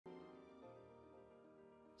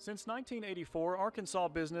Since 1984, Arkansas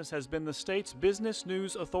Business has been the state's business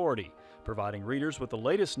news authority, providing readers with the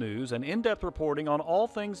latest news and in-depth reporting on all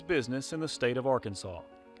things business in the state of Arkansas.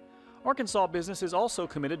 Arkansas Business is also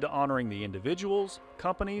committed to honoring the individuals,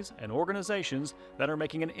 companies, and organizations that are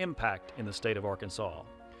making an impact in the state of Arkansas.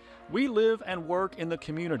 We live and work in the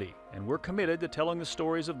community, and we're committed to telling the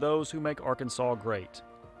stories of those who make Arkansas great.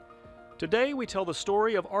 Today, we tell the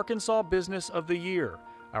story of Arkansas Business of the Year,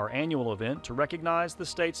 our annual event to recognize the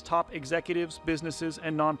state's top executives, businesses,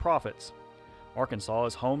 and nonprofits. Arkansas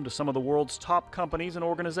is home to some of the world's top companies and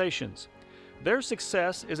organizations. Their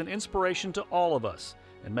success is an inspiration to all of us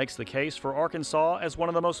and makes the case for Arkansas as one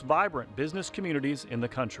of the most vibrant business communities in the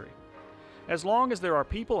country. As long as there are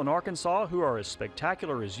people in Arkansas who are as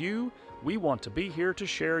spectacular as you, we want to be here to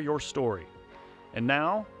share your story. And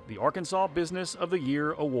now, the Arkansas Business of the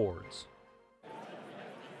Year Awards.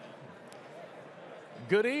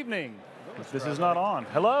 Good evening. This is not on.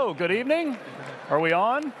 Hello, good evening. Are we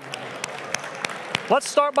on? Let's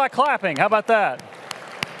start by clapping. How about that?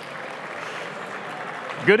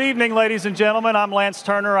 Good evening, ladies and gentlemen. I'm Lance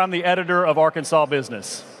Turner. I'm the editor of Arkansas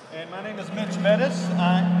Business. And my name is Mitch Bettis.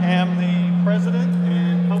 I am the president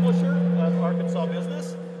and publisher of Arkansas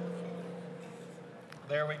Business.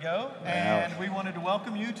 There we go. And we wanted to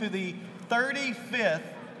welcome you to the 35th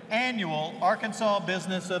Annual Arkansas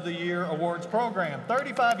Business of the Year Awards program.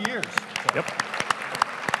 35 years. Yep.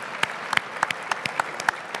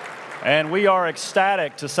 And we are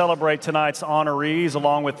ecstatic to celebrate tonight's honorees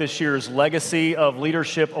along with this year's Legacy of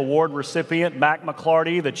Leadership Award recipient, Mack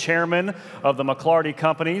McLarty, the chairman of the McLarty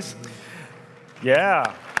Companies.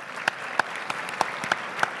 Yeah.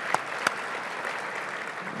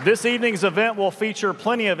 This evening's event will feature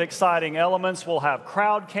plenty of exciting elements. We'll have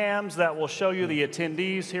crowd cams that will show you the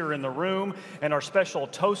attendees here in the room, and our special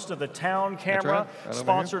Toast of the Town camera,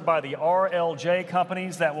 sponsored by the RLJ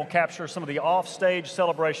companies, that will capture some of the offstage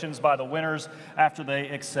celebrations by the winners after they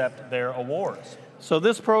accept their awards. So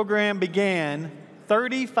this program began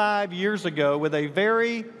 35 years ago with a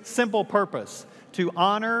very simple purpose: to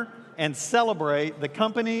honor and celebrate the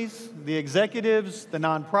companies, the executives, the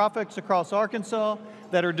nonprofits across Arkansas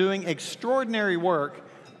that are doing extraordinary work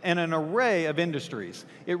in an array of industries.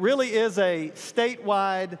 It really is a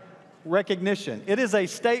statewide recognition. It is a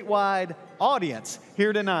statewide audience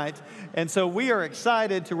here tonight, and so we are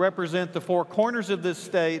excited to represent the four corners of this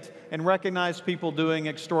state and recognize people doing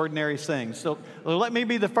extraordinary things. So let me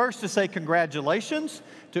be the first to say congratulations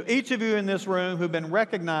to each of you in this room who've been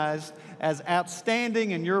recognized as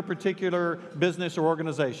outstanding in your particular business or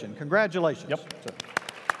organization. Congratulations. Yep.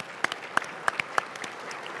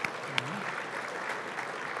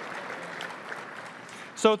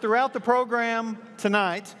 So throughout the program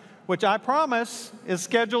tonight, which I promise is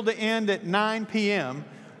scheduled to end at 9 p.m.,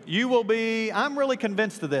 you will be, I'm really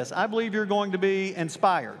convinced of this, I believe you're going to be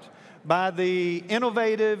inspired by the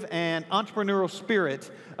innovative and entrepreneurial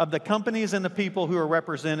spirit of the companies and the people who are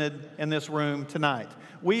represented in this room tonight.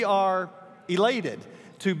 We are elated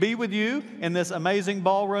to be with you in this amazing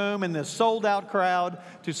ballroom, in this sold-out crowd,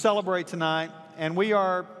 to celebrate tonight, and we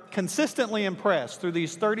are consistently impressed through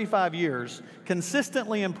these 35 years,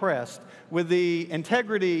 consistently impressed with the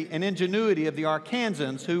integrity and ingenuity of the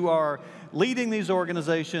Arkansans who are leading these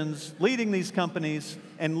organizations, leading these companies,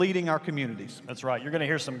 and leading our communities. That's right. You're going to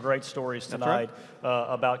hear some great stories tonight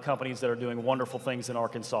about companies that are doing wonderful things in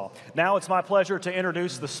Arkansas. Now it's my pleasure to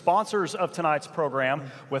introduce the sponsors of tonight's program.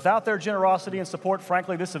 Without their generosity and support,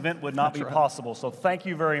 frankly, this event would not be possible. So thank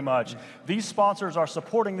you very much. These sponsors are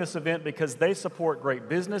supporting this event because they support great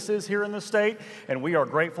businesses here in the state, and we are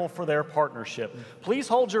grateful for their partnership. Please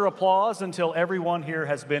hold your applause until everyone here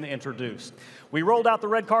has been introduced. We rolled out the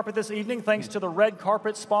red carpet this evening thanks to the red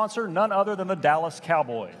carpet sponsor, none other than the Dallas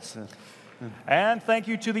Cowboys. And thank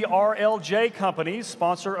you to the RLJ companies,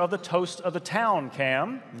 sponsor of the Toast of the Town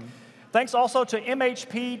cam. Thanks also to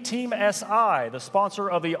MHP Team SI, the sponsor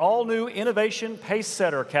of the all-new Innovation Pace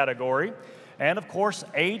Setter category. And of course,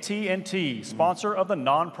 AT&T, sponsor of the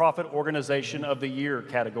Nonprofit Organization of the Year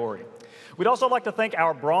category. We'd also like to thank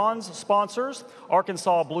our bronze sponsors,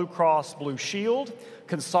 Arkansas Blue Cross Blue Shield,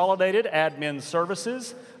 Consolidated Admin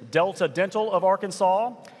Services, Delta Dental of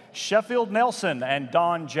Arkansas, Sheffield Nelson and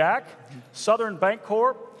Don Jack, Southern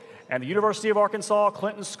Bancorp, and the University of Arkansas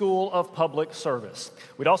Clinton School of Public Service.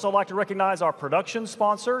 We'd also like to recognize our production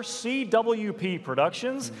sponsor, CWP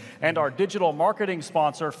Productions, and our digital marketing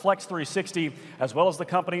sponsor, Flex 360, as well as the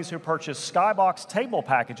companies who purchased Skybox table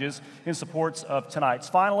packages in support of tonight's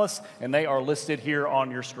finalists, and they are listed here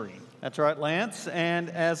on your screen. That's right, Lance. And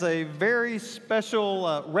as a very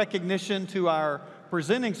special recognition to our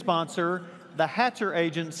presenting sponsor, the Hatcher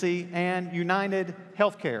Agency, and United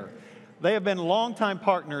Healthcare. They have been longtime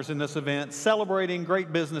partners in this event, celebrating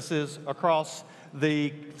great businesses across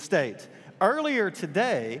the state. Earlier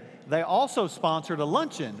today, they also sponsored a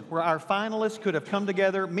luncheon where our finalists could have come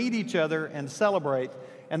together, meet each other, and celebrate.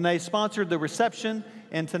 And they sponsored the reception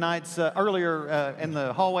in tonight's, earlier in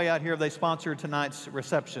the hallway out here, they sponsored tonight's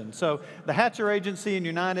reception. So the Hatcher Agency and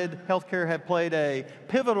United Healthcare have played a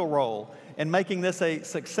pivotal role in making this a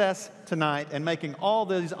success tonight and making all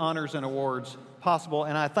these honors and awards possible.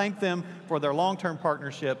 And I thank them for their long-term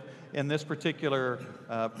partnership in this particular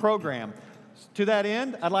program. To that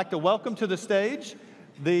end, I'd like to welcome to the stage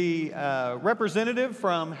the representative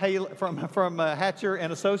from Hatcher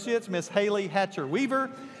and Associates, Miss Haley Hatcher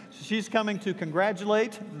Weaver. She's coming to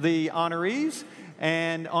congratulate the honorees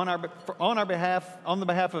and on the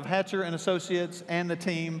behalf of Hatcher and Associates and the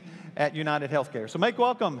team at United Healthcare. So make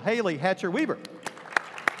welcome Haley Hatcher Weaver.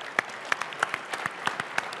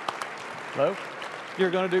 Hello.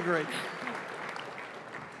 You're going to do great.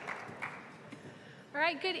 All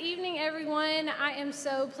right, good evening, everyone. I am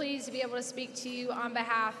so pleased to be able to speak to you on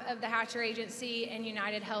behalf of the Hatcher Agency and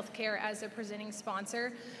United Healthcare as a presenting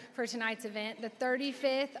sponsor for tonight's event, the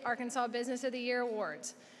 35th Arkansas Business of the Year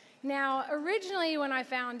Awards. Now, originally when I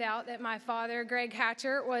found out that my father, Greg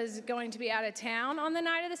Hatcher, was going to be out of town on the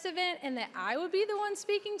night of this event and that I would be the one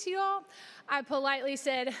speaking to you all, I politely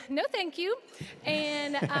said, no thank you,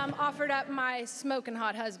 and offered up my smoking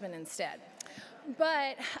hot husband instead.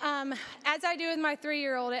 But as I do with my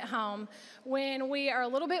 3-year-old at home, when we are a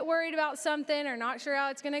little bit worried about something or not sure how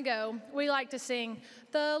it's going to go, we like to sing,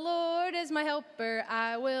 "The Lord is my helper,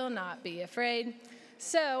 I will not be afraid."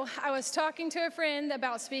 So I was talking to a friend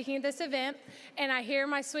about speaking at this event, and I hear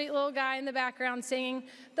my sweet little guy in the background singing,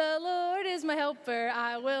 "The Lord is my helper,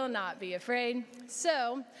 I will not be afraid."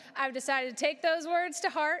 So I've decided to take those words to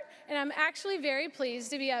heart, and I'm actually very pleased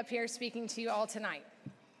to be up here speaking to you all tonight.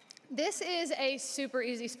 This is a super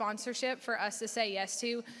easy sponsorship for us to say yes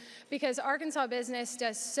to because Arkansas Business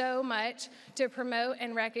does so much to promote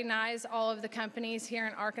and recognize all of the companies here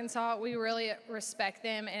in Arkansas. We really respect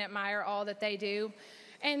them and admire all that they do.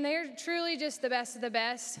 And they're truly just the best of the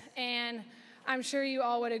best. And I'm sure you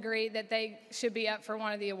all would agree that they should be up for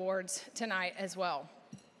one of the awards tonight as well.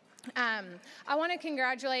 I want to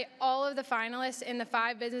congratulate all of the finalists in the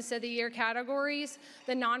 5 Business of the Year categories,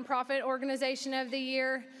 the Nonprofit Organization of the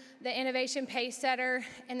Year, the Innovation Pacesetter,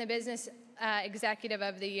 and the Business Executive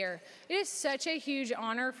of the Year. It is such a huge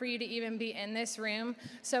honor for you to even be in this room,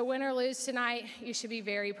 so win or lose tonight, you should be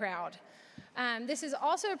very proud. This is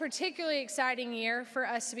also a particularly exciting year for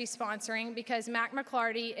us to be sponsoring because Mack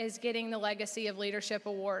McLarty is getting the Legacy of Leadership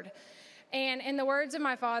Award. And in the words of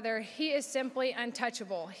my father, he is simply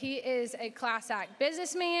untouchable. He is a class act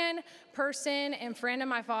businessman, person, and friend of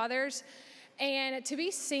my father's. And to be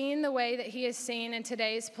seen the way that he is seen in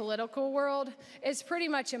today's political world is pretty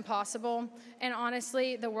much impossible. And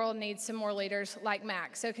honestly, the world needs some more leaders like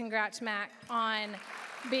Mack. So congrats, Mack, on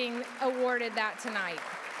being awarded that tonight.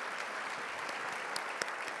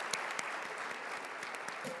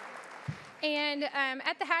 And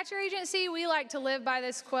at the Hatcher Agency, we like to live by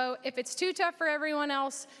this quote, if it's too tough for everyone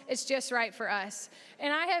else, it's just right for us.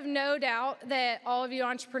 And I have no doubt that all of you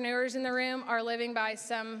entrepreneurs in the room are living by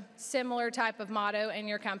some similar type of motto in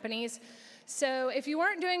your companies. So if you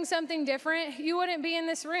weren't doing something different, you wouldn't be in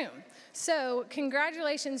this room. So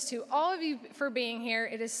congratulations to all of you for being here.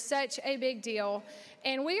 It is such a big deal.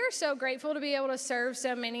 And we are so grateful to be able to serve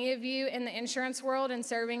so many of you in the insurance world and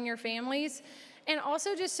serving your families. And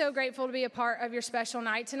also just so grateful to be a part of your special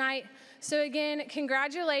night tonight. So again,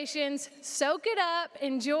 congratulations, soak it up,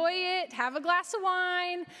 enjoy it, have a glass of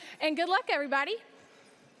wine, and good luck, everybody.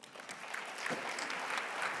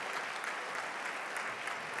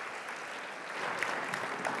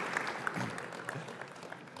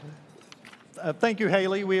 Thank you,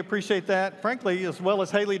 Haley. We appreciate that. Frankly, as well as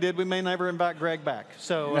Haley did, we may never invite Greg back.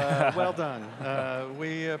 So well done.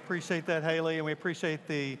 We appreciate that, Haley, and we appreciate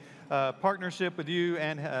the partnership with you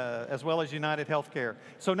and as well as United Healthcare.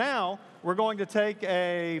 So now we're going to take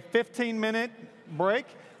a 15-minute break.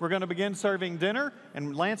 We're going to begin serving dinner,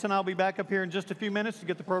 and Lance and I will be back up here in just a few minutes to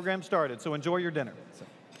get the program started. So enjoy your dinner.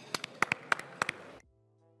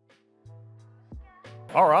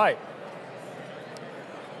 All right.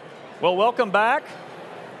 Well, welcome back.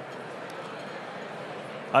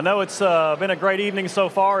 I know it's been a great evening so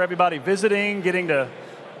far, everybody visiting, getting to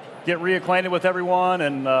get reacquainted with everyone,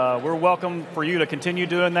 and we're welcome for you to continue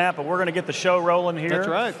doing that, but we're going to get the show rolling here. That's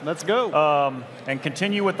right. Let's go. And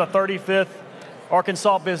continue with the 35th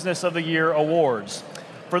Arkansas Business of the Year Awards.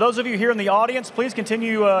 For those of you here in the audience, please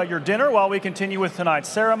continue your dinner while we continue with tonight's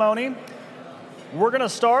ceremony. We're going to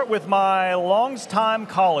start with my longtime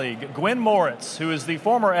colleague, Gwen Moritz, who is the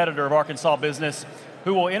former editor of Arkansas Business,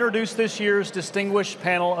 who will introduce this year's distinguished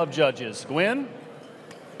panel of judges. Gwen?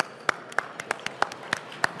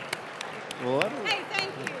 Hey,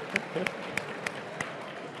 thank you.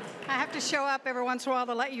 I have to show up every once in a while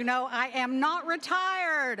to let you know I am not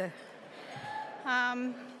retired.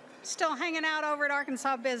 Still hanging out over at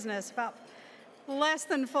Arkansas Business, about less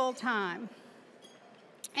than full time.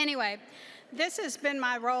 Anyway, this has been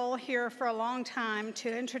my role here for a long time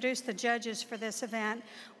to introduce the judges for this event,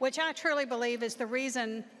 which I truly believe is the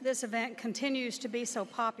reason this event continues to be so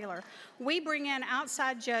popular. We bring in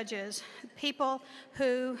outside judges, people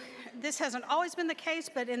who, this hasn't always been the case,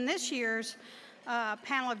 but in this year's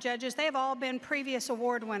panel of judges, they've all been previous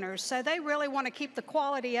award winners. So they really want to keep the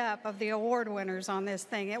quality up of the award winners on this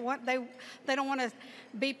thing. They don't want to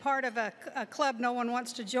be part of a club no one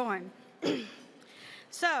wants to join.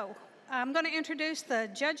 So I'm going to introduce the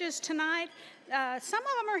judges tonight. Some of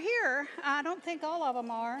them are here. I don't think all of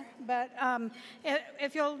them are, but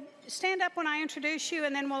if you'll stand up when I introduce you,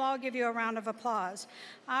 and then we'll all give you a round of applause.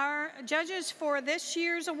 Our judges for this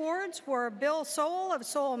year's awards were Bill Sowell of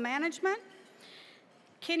Sowell Management,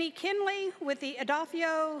 Kenny Kinley with the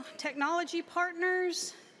Adafio Technology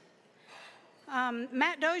Partners,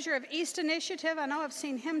 Matt Dozier of East Initiative. I know I've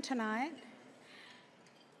seen him tonight.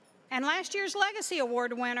 And last year's Legacy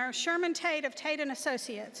Award winner, Sherman Tate of Tate &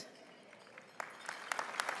 Associates.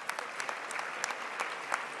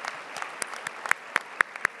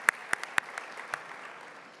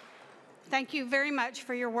 Thank you very much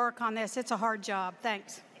for your work on this. It's a hard job.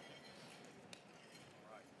 Thanks.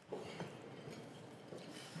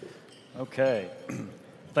 Okay.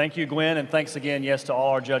 Thank you, Gwen, and thanks again, yes, to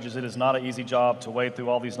all our judges. It is not an easy job to wade through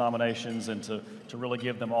all these nominations and to really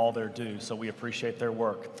give them all their due, so we appreciate their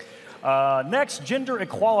work. Next, gender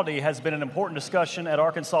equality has been an important discussion at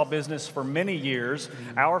Arkansas Business for many years.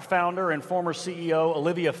 Our founder and former CEO,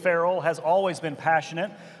 Olivia Farrell, has always been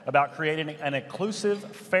passionate about creating an inclusive,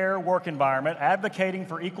 fair work environment, advocating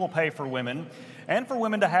for equal pay for women, and for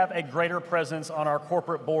women to have a greater presence on our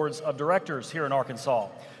corporate boards of directors here in Arkansas.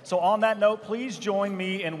 So on that note, please join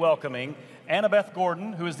me in welcoming Annabeth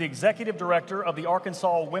Gordon, who is the Executive Director of the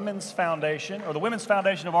Arkansas Women's Foundation, or the Women's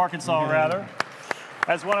Foundation of Arkansas, rather,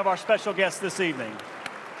 as one of our special guests this evening.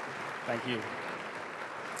 Thank you.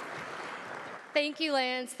 Thank you,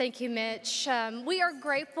 Lance. Thank you, Mitch. We are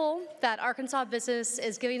grateful that Arkansas Business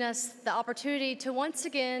is giving us the opportunity to once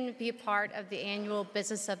again be a part of the annual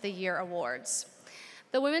Business of the Year Awards.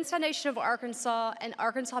 The Women's Foundation of Arkansas and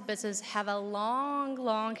Arkansas Business have a long,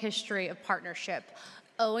 long history of partnership,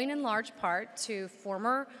 owing in large part to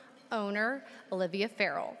former owner Olivia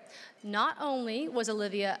Farrell. Not only was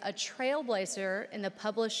Olivia a trailblazer in the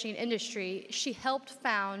publishing industry, she helped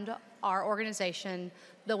found our organization,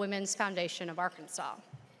 the Women's Foundation of Arkansas.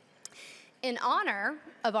 In honor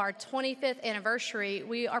of our 25th anniversary,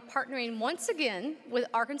 we are partnering once again with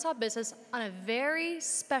Arkansas Business on a very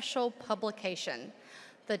special publication,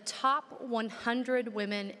 the Top 100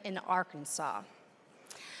 Women in Arkansas.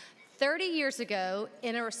 30 years ago,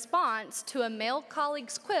 in a response to a male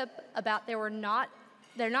colleague's quip about there not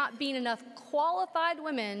being enough qualified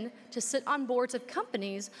women to sit on boards of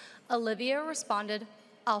companies, Olivia responded,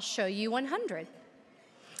 "I'll show you 100."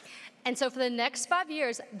 And so for the next 5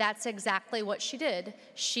 years, that's exactly what she did.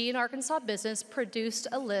 She and Arkansas Business produced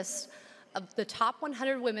a list of the top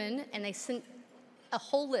 100 women, and they sent a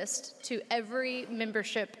whole list to every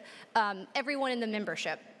membership, everyone in the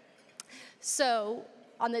membership. So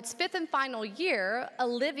on its 5th and final year,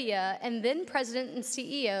 Olivia and then President and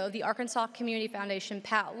CEO of the Arkansas Community Foundation,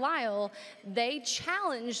 Pat Lyle, they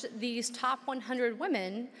challenged these top 100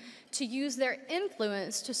 women to use their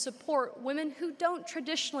influence to support women who don't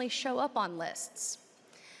traditionally show up on lists.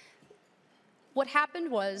 What happened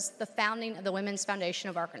was the founding of the Women's Foundation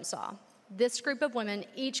of Arkansas. This group of women,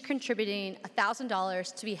 each contributing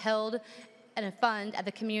 $1,000 to be held in a fund at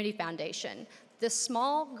the Community Foundation. This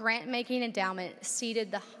small grant-making endowment seeded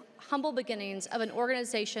the humble beginnings of an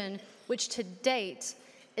organization which to date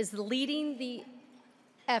is leading the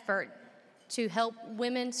effort to help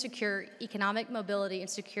women secure economic mobility and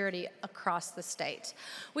security across the state.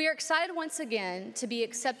 We are excited once again to be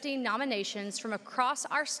accepting nominations from across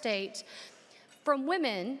our state from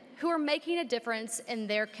women who are making a difference in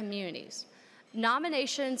their communities.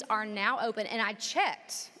 Nominations are now open, and I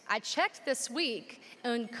checked this week,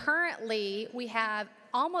 and currently we have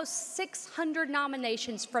almost 600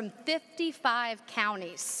 nominations from 55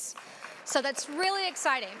 counties. So that's really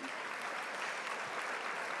exciting.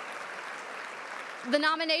 The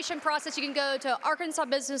nomination process, you can go to Arkansas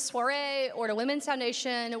Business Soiree or to Women's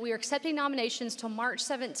Foundation. We are accepting nominations till March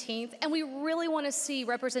 17th, and we really want to see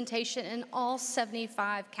representation in all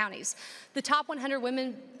 75 counties. The top 100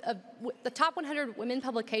 women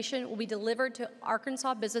publication will be delivered to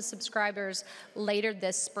Arkansas Business subscribers later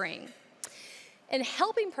this spring. In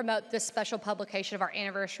helping promote this special publication of our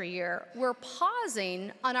anniversary year, we're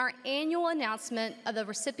pausing on our annual announcement of the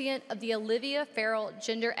recipient of the Olivia Farrell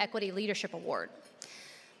Gender Equity Leadership Award.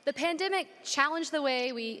 The pandemic challenged the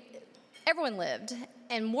way everyone lived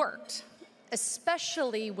and worked,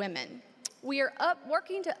 especially women. We are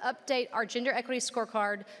working to update our gender equity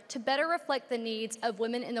scorecard to better reflect the needs of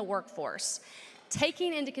women in the workforce,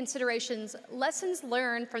 taking into consideration lessons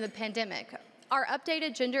learned from the pandemic. Our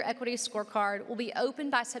updated gender equity scorecard will be open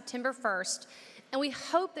by September 1st, and we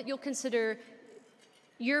hope that you'll consider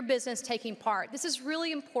your business taking part. This is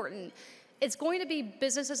really important. It's going to be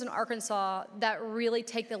businesses in Arkansas that really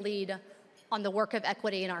take the lead on the work of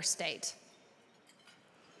equity in our state.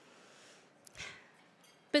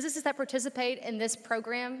 Businesses that participate in this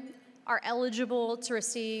program are eligible to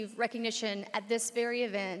receive recognition at this very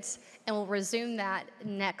event, and we'll resume that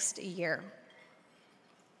next year.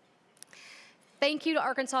 Thank you to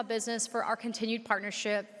Arkansas Business for our continued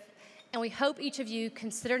partnership, and we hope each of you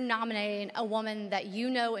consider nominating a woman that you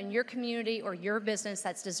know in your community or your business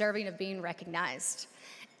that's deserving of being recognized.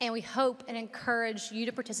 And we hope and encourage you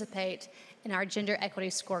to participate in our Gender Equity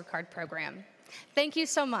Scorecard program. Thank you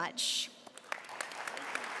so much.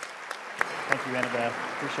 Thank you, Annabeth.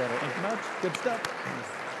 Appreciate it. Thank you much. Good stuff.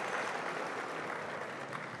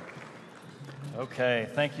 Okay,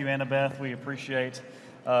 thank you, Annabeth. We appreciate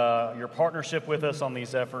your partnership with us on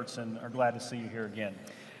these efforts and are glad to see you here again.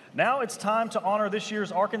 Now it's time to honor this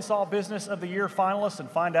year's Arkansas Business of the Year finalists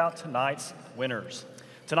and find out tonight's winners.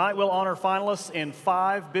 Tonight we'll honor finalists in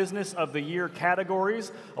 5 Business of the Year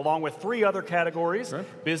categories, along with 3 other categories: Sure.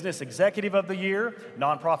 Business Executive of the Year,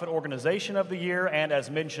 Nonprofit Organization of the Year, and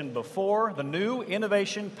as mentioned before, the new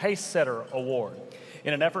Innovation Pacesetter Award.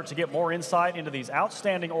 In an effort to get more insight into these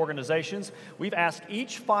outstanding organizations, we've asked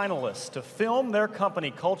each finalist to film their company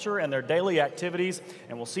culture and their daily activities,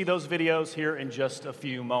 and we'll see those videos here in just a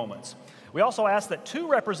few moments. We also ask that 2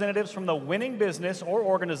 representatives from the winning business or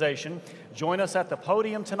organization join us at the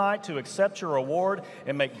podium tonight to accept your award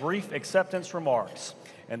and make brief acceptance remarks.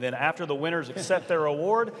 And then after the winners accept their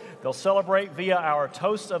award, they'll celebrate via our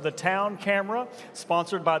Toast of the Town camera,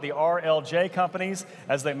 sponsored by the RLJ companies,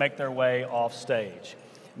 as they make their way off stage.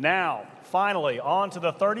 Now, finally, on to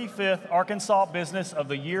the 35th Arkansas Business of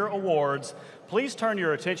the Year Awards. Please turn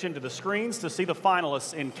your attention to the screens to see the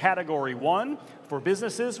finalists in Category 1 for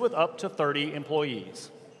businesses with up to 30 employees.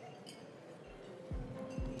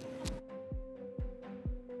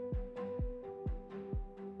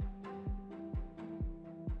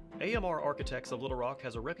 AMR Architects of Little Rock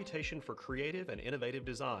has a reputation for creative and innovative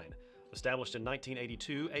design. Established in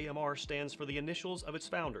 1982, AMR stands for the initials of its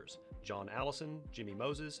founders, John Allison, Jimmy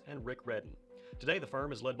Moses, and Rick Redden. Today, the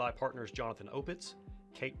firm is led by partners Jonathan Opitz,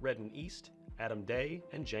 Kate Redden East, Adam Day,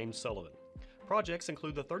 and James Sullivan. Projects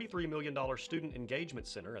include the $33 million Student Engagement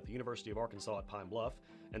Center at the University of Arkansas at Pine Bluff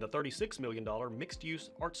and the $36 million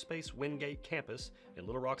mixed-use Art Space Wingate campus in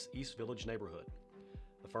Little Rock's East Village neighborhood.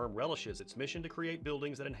 The firm relishes its mission to create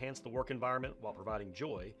buildings that enhance the work environment while providing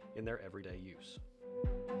joy in their everyday use.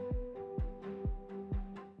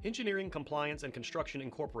 Engineering, Compliance, and Construction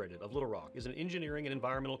Incorporated of Little Rock is an engineering and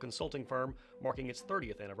environmental consulting firm marking its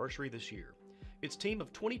 30th anniversary this year. Its team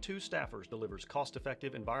of 22 staffers delivers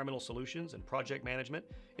cost-effective environmental solutions and project management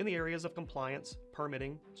in the areas of compliance,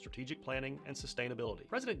 permitting, strategic planning, and sustainability.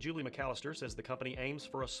 President Julie McAllister says the company aims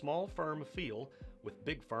for a small firm feel with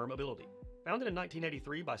big firm ability. Founded in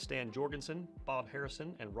 1983 by Stan Jorgensen, Bob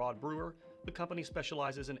Harrison, and Rod Brewer, the company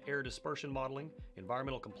specializes in air dispersion modeling,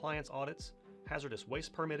 environmental compliance audits, hazardous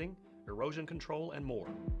waste permitting, erosion control, and more.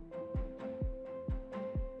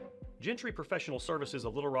 Gentry Professional Services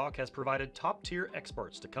of Little Rock has provided top-tier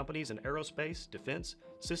experts to companies in aerospace, defense,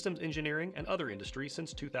 systems engineering, and other industries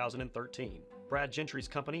since 2013. Brad Gentry's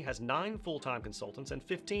company has 9 full-time consultants and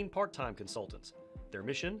 15 part-time consultants. Their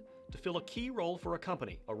mission? To fill a key role for a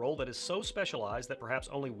company, a role that is so specialized that perhaps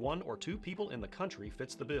only 1 or 2 people in the country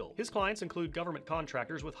fits the bill. His clients include government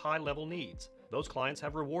contractors with high-level needs. Those clients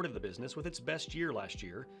have rewarded the business with its best year last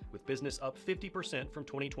year, with business up 50% from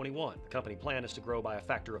 2021. The company plan is to grow by a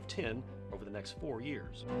factor of 10 over the next 4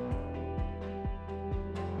 years.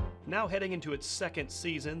 Now heading into its second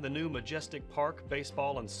season, the new Majestic Park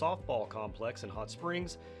baseball and softball complex in Hot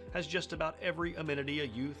Springs has just about every amenity a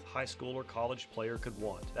youth, high school, or college player could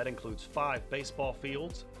want. That includes 5 baseball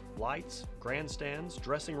fields, lights, grandstands,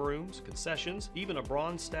 dressing rooms, concessions, even a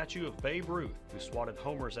bronze statue of Babe Ruth, who swatted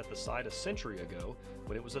homers at the site a century ago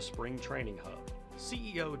when it was a spring training hub.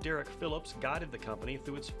 CEO Derek Phillips guided the company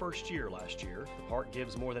through its first year last year. The park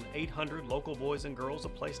gives more than 800 local boys and girls a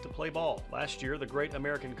place to play ball. Last year, the Great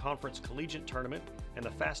American Conference Collegiate Tournament and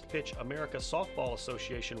the Fast Pitch America Softball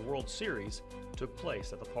Association World Series took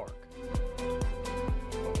place at the park.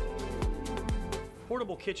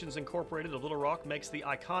 Portable Kitchens Incorporated of Little Rock makes the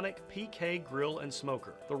iconic PK Grill and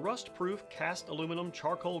Smoker. The rust-proof cast aluminum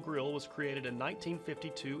charcoal grill was created in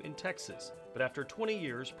 1952 in Texas, but after 20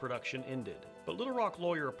 years, production ended. But Little Rock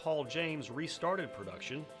lawyer Paul James restarted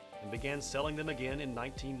production and began selling them again in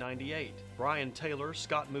 1998. Brian Taylor,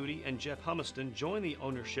 Scott Moody, and Jeff Humiston joined the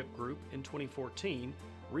ownership group in 2014,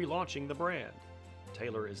 relaunching the brand.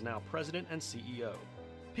 Taylor is now president and CEO.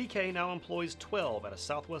 PK now employs 12 at a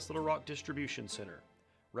Southwest Little Rock distribution center.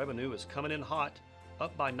 Revenue is coming in hot,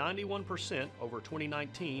 up by 91% over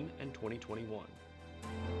 2019 and 2021.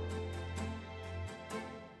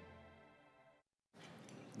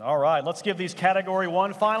 All right, let's give these Category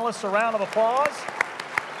 1 finalists a round of applause.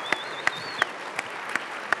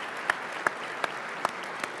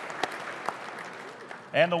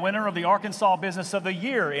 And the winner of the Arkansas Business of the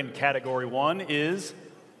Year in Category 1 is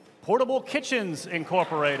Portable Kitchens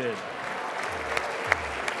Incorporated.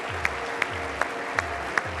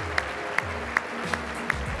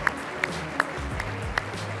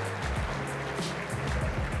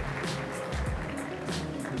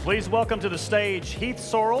 Please welcome to the stage Heath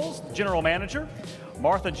Sorrells, General Manager,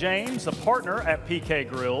 Martha James, a partner at PK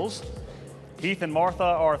Grills. Heath and Martha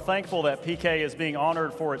are thankful that PK is being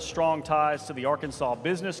honored for its strong ties to the Arkansas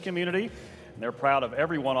business community. And they're proud of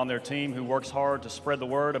everyone on their team who works hard to spread the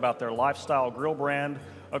word about their lifestyle grill brand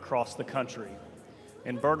across the country.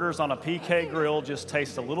 And burgers on a PK grill just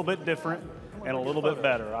taste a little bit different and a little bit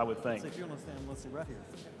better, I would think. If you want to stand, let's see, right here.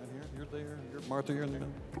 Right here, you're there, you're Martha, you're in the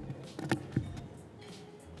middle.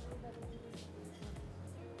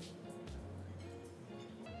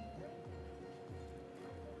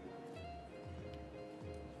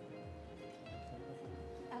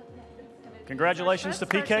 Congratulations to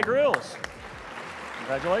PK Grills.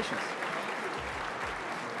 Congratulations.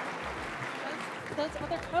 Those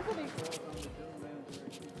other companies.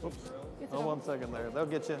 Oops. Oh, 1 second there. They'll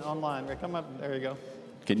get you online. Come up. There you go.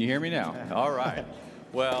 Can you hear me now? All right.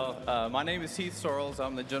 Well, my name is Heath Sorrells.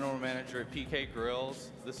 I'm the general manager at PK Grills.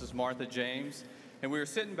 This is Martha James. And we were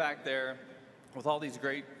sitting back there with all these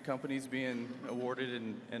great companies being awarded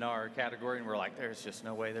in our category, and we're like, there's just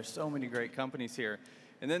no way. There's so many great companies here.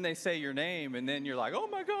 And then they say your name, and then you're like, oh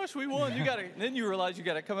my gosh, we won. You gotta. Then you realize you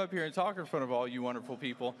got to come up here and talk in front of all you wonderful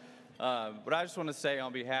people. But I just want to say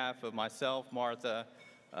on behalf of myself, Martha,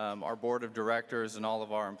 our board of directors, and all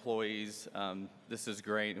of our employees, this is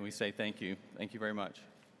great, and we say thank you. Thank you very much.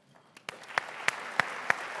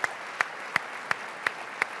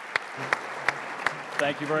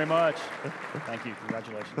 Thank you very much. Thank you.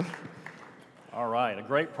 Congratulations. All right, a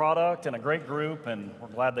great product and a great group, and we're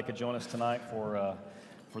glad they could join us tonight for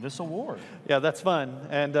this award. Yeah, that's fun.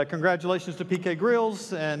 And congratulations to PK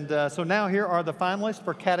Grills. And so now here are the finalists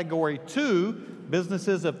for Category 2,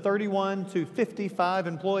 businesses of 31 to 55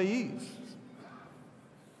 employees.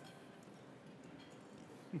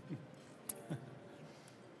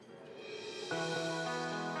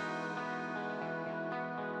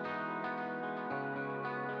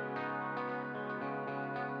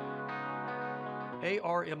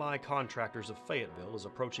 ARMI Contractors of Fayetteville is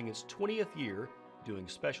approaching its 20th year doing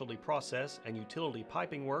specialty process and utility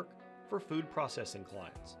piping work for food processing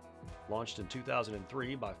clients. Launched in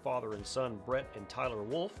 2003 by father and son Brett and Tyler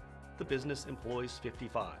Wolf, the business employs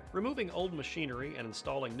 55. Removing old machinery and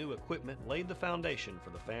installing new equipment laid the foundation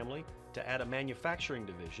for the family to add a manufacturing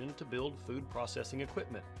division to build food processing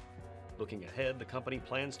equipment. Looking ahead, the company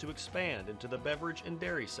plans to expand into the beverage and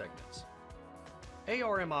dairy segments.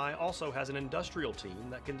 ARMI also has an industrial team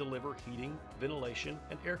that can deliver heating, ventilation,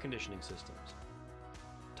 and air conditioning systems.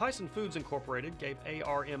 Tyson Foods Incorporated gave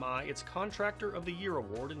ARMI its Contractor of the Year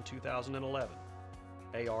award in 2011.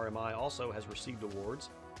 ARMI also has received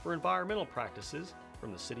awards for environmental practices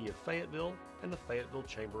from the City of Fayetteville and the Fayetteville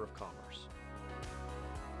Chamber of Commerce.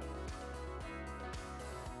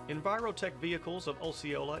 Envirotech Vehicles of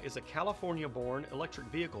Osceola is a California-born electric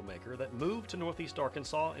vehicle maker that moved to Northeast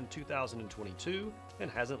Arkansas in 2022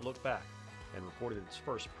 and hasn't looked back, and reported its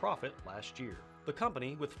first profit last year. The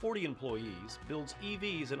company, with 40 employees, builds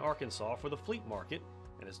EVs in Arkansas for the fleet market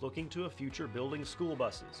and is looking to a future building school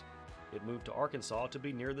buses. It moved to Arkansas to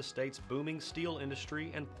be near the state's booming steel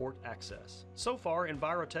industry and port access. So far,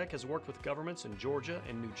 Envirotech has worked with governments in Georgia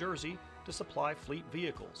and New Jersey to supply fleet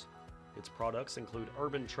vehicles. Its products include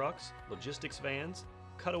urban trucks, logistics vans,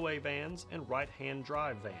 cutaway vans, and right-hand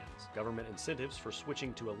drive vans. Government incentives for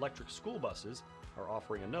switching to electric school buses are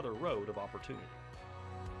offering another road of opportunity.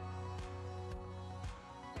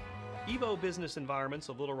 Evo Business Environments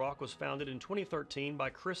of Little Rock was founded in 2013 by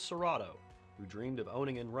Chris Serrato, who dreamed of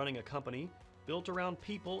owning and running a company built around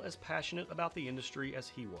people as passionate about the industry as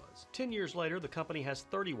he was. 10 years later, the company has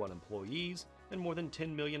 31 employees and more than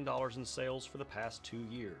 $10 million in sales for the past 2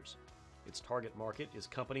 years. Its target market is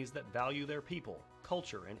companies that value their people,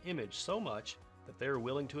 culture, and image so much that they are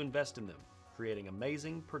willing to invest in them, creating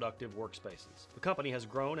amazing, productive workspaces. The company has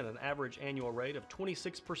grown at an average annual rate of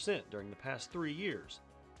 26% during the past 3 years,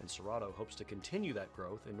 and Serrato hopes to continue that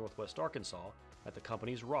growth in Northwest Arkansas at the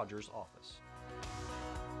company's Rogers office.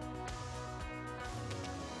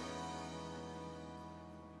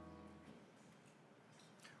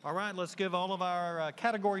 All right, let's give all of our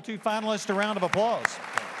Category 2 finalists a round of applause.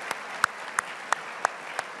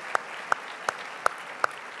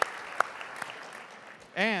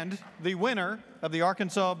 And the winner of the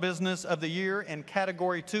Arkansas Business of the Year in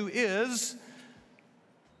Category 2 is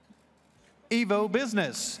Evo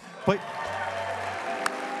Business.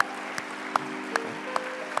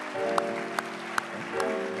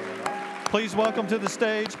 Please welcome to the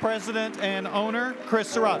stage President and owner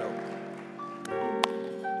Chris Serrato.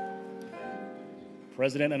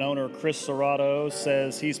 President and owner Chris Serrato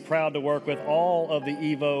says he's proud to work with all of the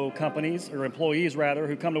Evo companies, or employees rather,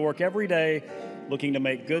 who come to work every day looking to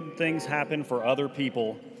make good things happen for other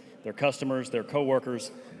people, their customers, their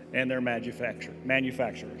coworkers, and their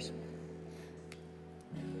manufacturers.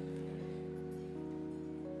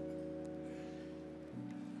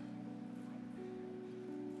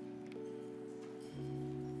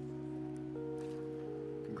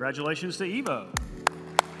 Congratulations to Evo.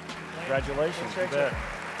 Congratulations.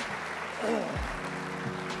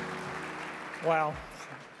 Wow.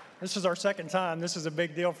 This is our second time. This is a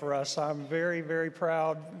big deal for us. I'm very, very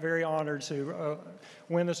proud, very honored to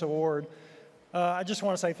win this award. I just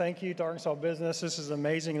want to say thank you to Arkansas Business. This is an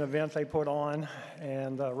amazing event they put on,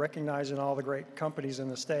 and recognizing all the great companies in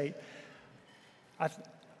the state.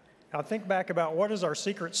 I think back about what is our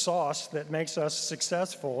secret sauce that makes us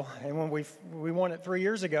successful. And when we won it 3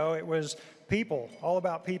 years ago, it was people, all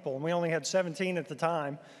about people. And we only had 17 at the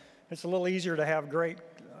time. It's a little easier to have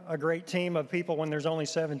a great team of people when there's only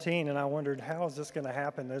 17. And I wondered, how is this going to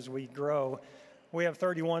happen as we grow? We have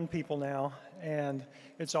 31 people now, and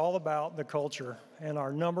it's all about the culture. And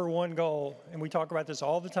our number one goal, and we talk about this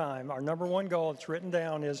all the time, our number one goal, it's written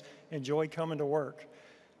down, is enjoy coming to work.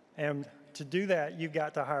 And to do that, you've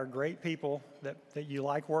got to hire great people that you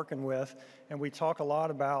like working with. And we talk a lot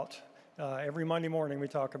about, every Monday morning, we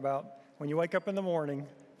talk about when you wake up in the morning,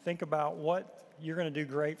 think about what you're going to do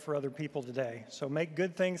great for other people today. So make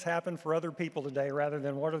good things happen for other people today rather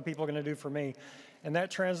than what are the people going to do for me. And that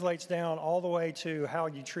translates down all the way to how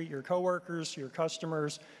you treat your coworkers, your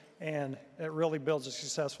customers, and it really builds a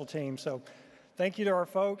successful team. So thank you to our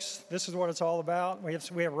folks. This is what it's all about. We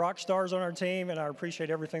have rock stars on our team, and I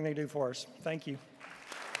appreciate everything they do for us. Thank you.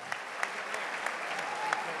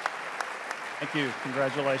 Thank you.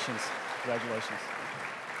 Congratulations. Congratulations.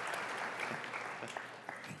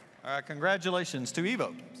 All right, congratulations to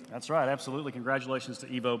Evo. That's right, absolutely. Congratulations to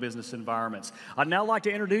Evo Business Environments. I'd now like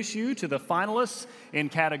to introduce you to the finalists in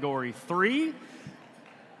Category 3.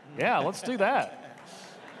 Yeah, let's do that.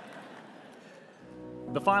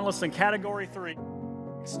 The finalists in Category 3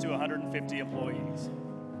 to 150 employees.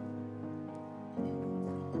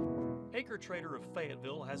 Acre Trader of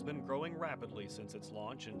Fayetteville has been growing rapidly since its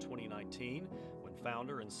launch in 2019, when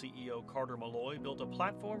founder and CEO Carter Malloy built a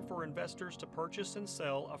platform for investors to purchase and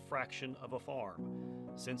sell a fraction of a farm.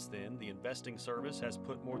 Since then, the investing service has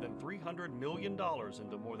put more than $300 million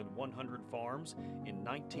into more than 100 farms in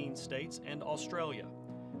 19 states and Australia.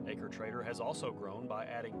 Acre Trader has also grown by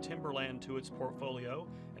adding timberland to its portfolio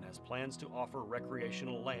and has plans to offer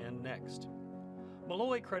recreational land next.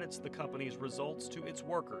 Malloy credits the company's results to its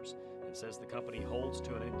workers and says the company holds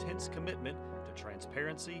to an intense commitment to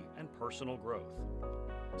transparency and personal growth.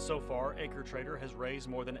 So far, Acre Trader has raised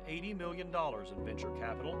more than $80 million in venture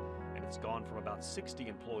capital, and it's gone from about 60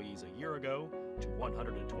 employees a year ago to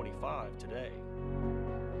 125 today.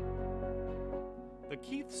 The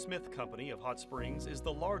Keith Smith Company of Hot Springs is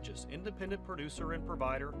the largest independent producer and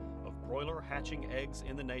provider of broiler hatching eggs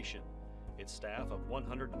in the nation. Its staff of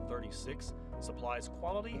 136 supplies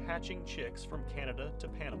quality hatching chicks from Canada to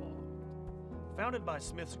Panama. Founded by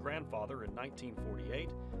Smith's grandfather in 1948,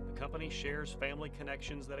 the company shares family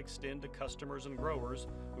connections that extend to customers and growers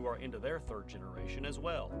who are into their third generation as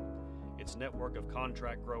well. Its network of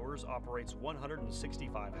contract growers operates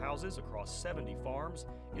 165 houses across 70 farms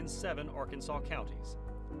in 7 Arkansas counties.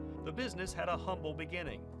 The business had a humble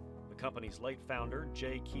beginning. The company's late founder,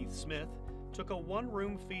 J. Keith Smith, took a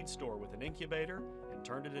one-room feed store with an incubator and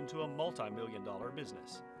turned it into a multi-million-dollar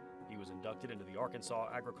business. He was inducted into the Arkansas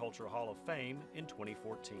Agricultural Hall of Fame in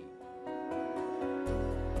 2014.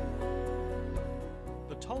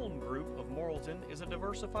 The Tolm Group of Morrilton is a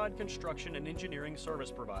diversified construction and engineering service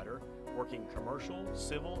provider working commercial,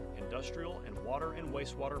 civil, industrial, and water and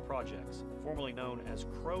wastewater projects. Formerly known as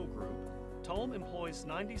Crow Group, Tolm employs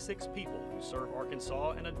 96 people who serve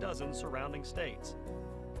Arkansas and a dozen surrounding states.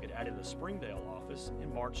 It added a Springdale office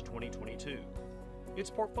in March 2022. Its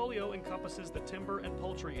portfolio encompasses the timber and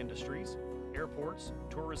poultry industries, airports,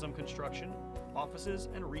 tourism construction, offices,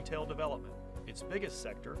 and retail development. Its biggest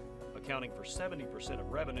sector, accounting for 70%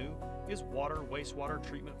 of revenue, is water-wastewater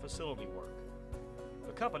treatment facility work.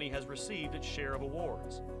 The company has received its share of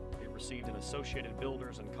awards. It received an Associated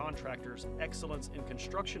Builders and Contractors Excellence in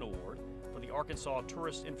Construction Award for the Arkansas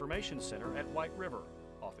Tourist Information Center at White River,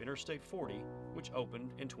 off Interstate 40, which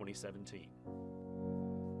opened in 2017.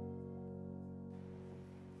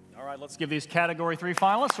 All right, let's give these Category 3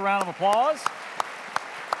 finalists a round of applause.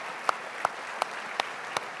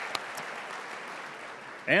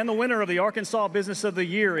 And the winner of the Arkansas Business of the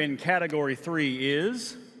Year in Category 3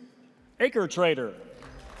 is Acre Trader.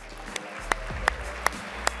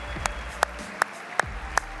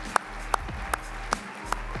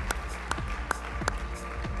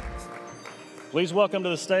 Please welcome to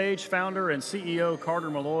the stage founder and CEO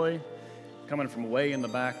Carter Malloy, coming from way in the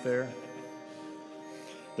back there.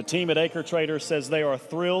 The team at Acre Trader says they are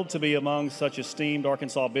thrilled to be among such esteemed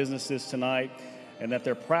Arkansas businesses tonight, and that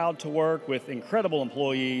they're proud to work with incredible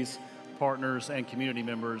employees, partners, and community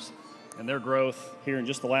members. And their growth here in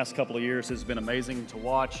just the last couple of years has been amazing to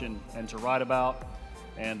watch and to write about.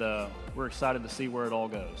 And we're excited to see where it all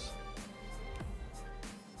goes.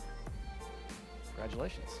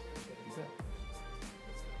 Congratulations. You bet.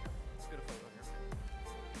 Let's get a photo here.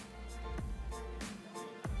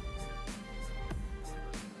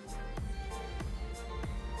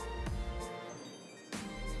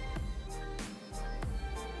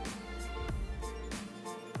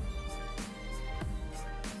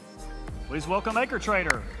 Please welcome Acre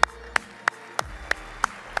Trader.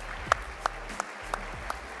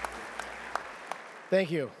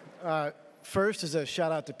 Thank you. First is a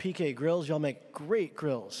shout out to PK Grills. Y'all make great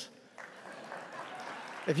grills.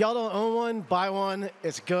 If y'all don't own one, buy one.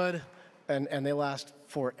 It's good, and they last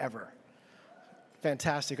forever.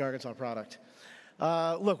 Fantastic Arkansas product.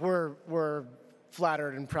 Look, we're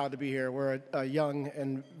flattered and proud to be here. We're a young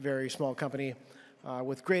and very small company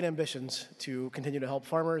with great ambitions to continue to help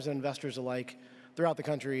farmers and investors alike throughout the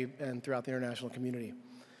country and throughout the international community.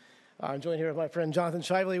 I'm joined here with my friend Jonathan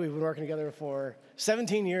Shively. We've been working together for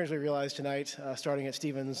 17 years, we realized tonight, starting at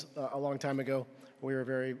Stevens a long time ago. We were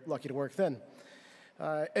very lucky to work then.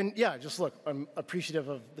 And yeah, just look, I'm appreciative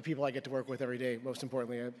of the people I get to work with every day. Most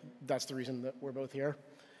importantly, that's the reason that we're both here,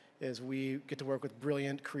 is we get to work with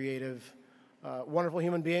brilliant, creative, wonderful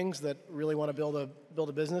human beings that really want to build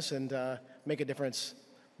a business and make a difference,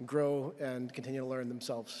 grow, and continue to learn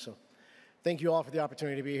themselves. So thank you all for the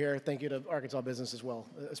opportunity to be here. Thank you to Arkansas Business as well,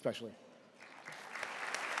 especially.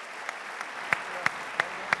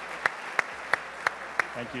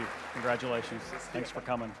 Thank you. Congratulations. Thanks for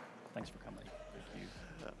coming. Thanks for coming. Thank you.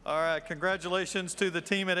 All right, congratulations to the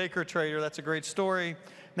team at Acre Trader. That's a great story.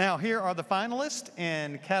 Now, here are the finalists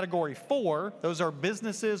in Category 4. Those are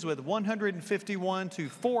businesses with 151 to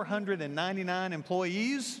 499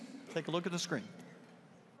 employees. Take a look at the screen.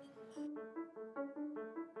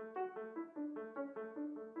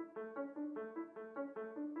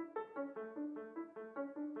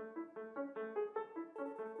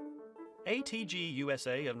 ATG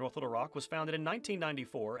USA of North Little Rock was founded in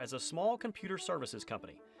 1994 as a small computer services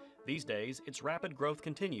company. These days, its rapid growth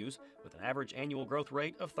continues with an average annual growth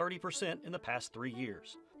rate of 30% in the past 3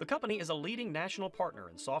 years. The company is a leading national partner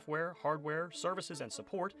in software, hardware, services, and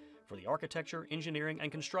support for the architecture, engineering,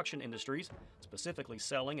 and construction industries, specifically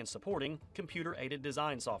selling and supporting computer-aided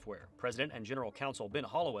design software. President and General Counsel Ben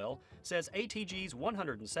Hollowell says ATG's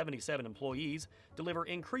 177 employees deliver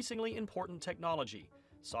increasingly important technology,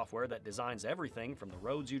 software that designs everything from the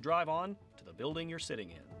roads you drive on to the building you're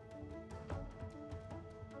sitting in.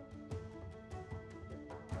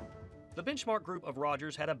 The Benchmark Group of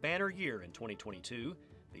Rogers had a banner year in 2022.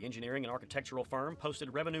 The engineering and architectural firm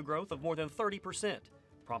posted revenue growth of more than 30%.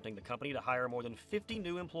 prompting the company to hire more than 50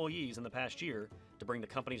 new employees in the past year to bring the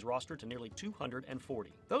company's roster to nearly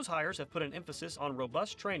 240. Those hires have put an emphasis on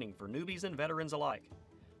robust training for newbies and veterans alike.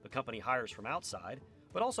 The company hires from outside,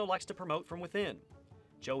 but also likes to promote from within.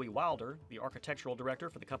 Joey Wilder, the architectural director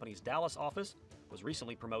for the company's Dallas office, was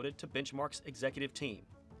recently promoted to Benchmark's executive team.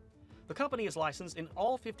 The company is licensed in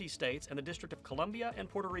all 50 states and the District of Columbia and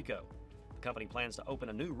Puerto Rico. The company plans to open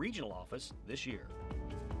a new regional office this year.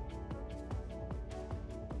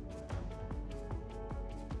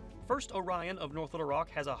 First Orion of North Little Rock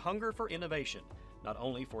has a hunger for innovation, not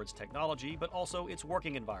only for its technology, but also its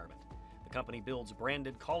working environment. The company builds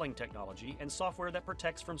branded calling technology and software that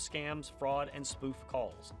protects from scams, fraud, and spoof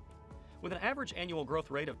calls. With an average annual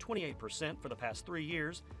growth rate of 28% for the past 3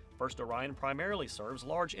 years, First Orion primarily serves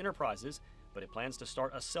large enterprises, but it plans to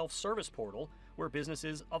start a self-service portal where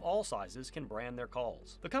businesses of all sizes can brand their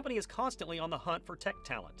calls. The company is constantly on the hunt for tech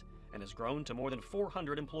talent and has grown to more than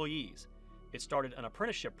 400 employees. It started an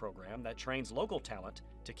apprenticeship program that trains local talent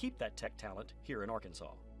to keep that tech talent here in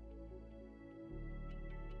Arkansas.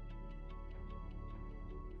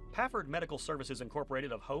 Pafford Medical Services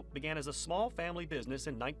Incorporated of Hope began as a small family business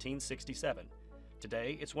in 1967.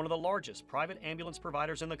 Today, it's one of the largest private ambulance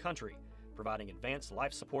providers in the country, providing advanced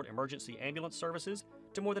life support emergency ambulance services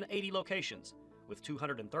to more than 80 locations, with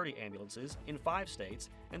 230 ambulances in 5 states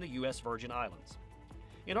and the U.S. Virgin Islands.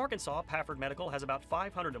 In Arkansas, Pafford Medical has about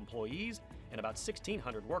 500 employees and about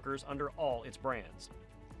 1,600 workers under all its brands.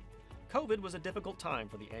 COVID was a difficult time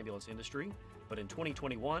for the ambulance industry, but in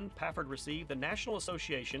 2021, Pafford received the National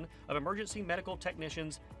Association of Emergency Medical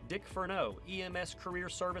Technicians Dick Furneaux EMS Career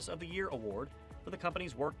Service of the Year Award for the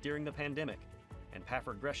company's work during the pandemic, and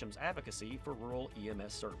Pafford Gresham's advocacy for rural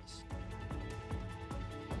EMS service.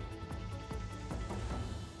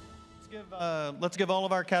 Let's give all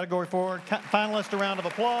of our Category 4 finalists a round of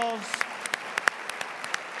applause.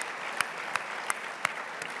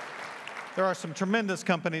 There are some tremendous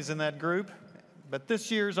companies in that group, but this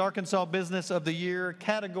year's Arkansas Business of the Year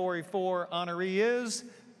Category 4 honoree is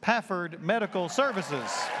Pafford Medical Services.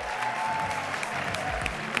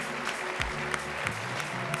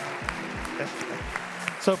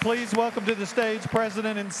 So please welcome to the stage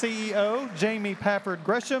President and CEO Jamie Pafford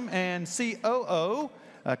Gresham and COO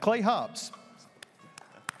Clay Hobbs.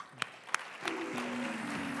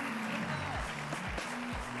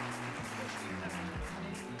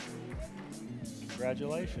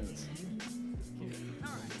 Congratulations.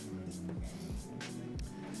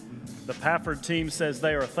 The Pafford team says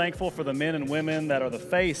they are thankful for the men and women that are the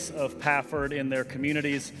face of Pafford in their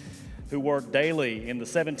communities, who work daily in the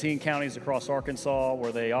 17 counties across Arkansas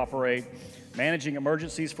where they operate. Managing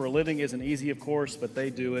emergencies for a living isn't easy, of course, but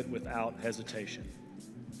they do it without hesitation.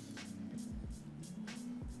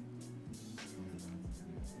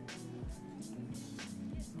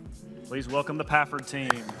 Please welcome the Pafford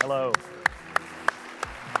team. Hello.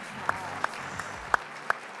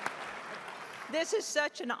 This is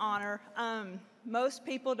such an honor. Most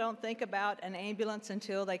people don't think about an ambulance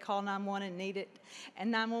until they call 911 and need it, and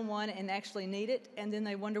 911 and actually need it, and then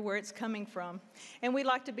they wonder where it's coming from. And we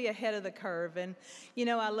like to be ahead of the curve. And, you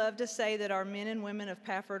know, I love to say that our men and women of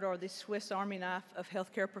Pafford are the Swiss Army knife of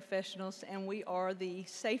healthcare professionals, and we are the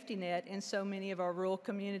safety net in so many of our rural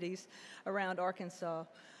communities around Arkansas.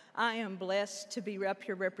 I am blessed to be up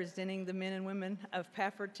here representing the men and women of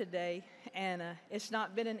Pafford today, and it's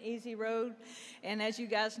not been an easy road. And as you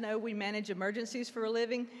guys know, we manage emergencies for a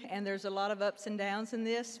living, and there's a lot of ups and downs in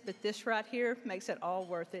this, but this right here makes it all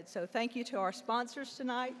worth it. So thank you to our sponsors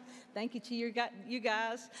tonight. Thank you to you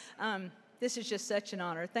guys. This is just such an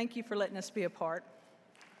honor. Thank you for letting us be a part.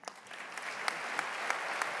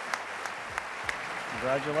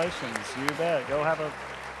 Congratulations. You bet. Go have a,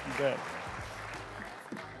 you bet.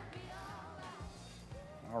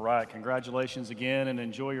 All right, congratulations again, and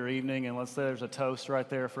enjoy your evening. And let's say there's a toast right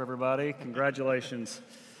there for everybody. Congratulations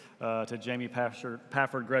to Jamie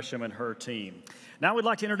Pafford Gresham and her team. Now we'd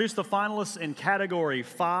like to introduce the finalists in Category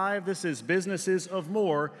 5. This is businesses of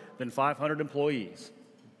more than 500 employees.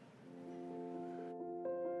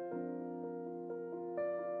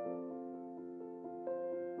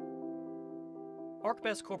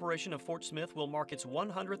 ArcBest Corporation of Fort Smith will mark its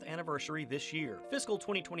 100th anniversary this year. Fiscal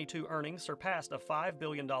 2022 earnings surpassed a $5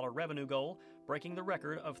 billion revenue goal, breaking the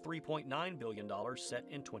record of $3.9 billion set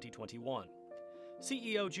in 2021.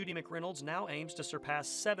 CEO Judy McReynolds now aims to surpass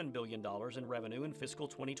 $7 billion in revenue in fiscal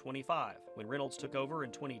 2025. When Reynolds took over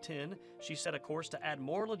in 2010, she set a course to add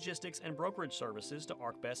more logistics and brokerage services to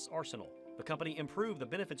ArcBest's arsenal. The company improved the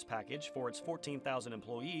benefits package for its 14,000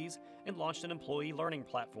 employees and launched an employee learning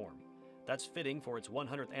platform. That's fitting for its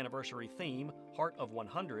 100th anniversary theme, Heart of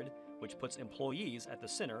 100, which puts employees at the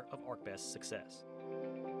center of ArcBest's success.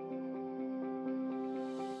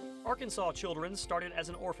 Arkansas Children's started as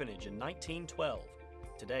an orphanage in 1912.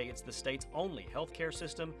 Today, it's the state's only healthcare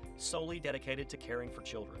system solely dedicated to caring for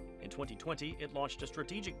children. In 2020, it launched a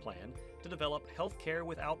strategic plan to develop healthcare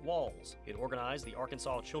without walls. It organized the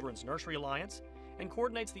Arkansas Children's Nursery Alliance and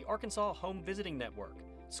coordinates the Arkansas Home Visiting Network,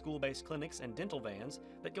 school-based clinics and dental vans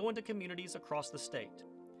that go into communities across the state.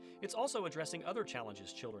 It's also addressing other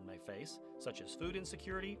challenges children may face, such as food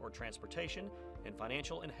insecurity or transportation, and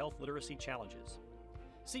financial and health literacy challenges.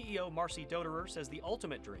 CEO Marcy Doderer says the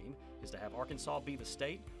ultimate dream is to have Arkansas be the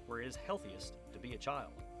state where it is healthiest to be a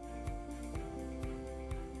child.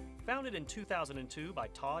 Founded in 2002 by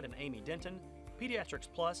Todd and Amy Denton, Pediatrics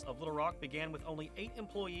Plus of Little Rock began with only 8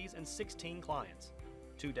 employees and 16 clients.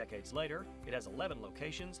 2 decades later, it has 11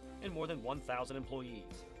 locations and more than 1,000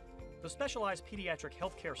 employees. The specialized pediatric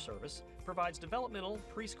healthcare service provides developmental,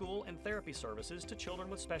 preschool, and therapy services to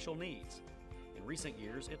children with special needs. In recent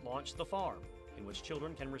years, it launched The Farm, in which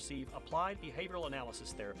children can receive applied behavioral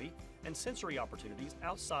analysis therapy and sensory opportunities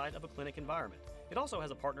outside of a clinic environment. It also has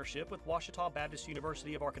a partnership with Ouachita Baptist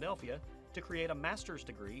University of Arkadelphia to create a master's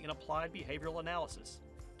degree in applied behavioral analysis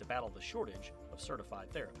to battle the shortage of certified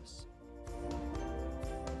therapists.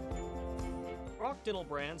 Rock Dental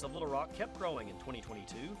Brands of Little Rock kept growing in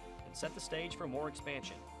 2022 and set the stage for more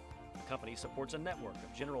expansion. The company supports a network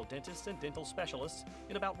of general dentists and dental specialists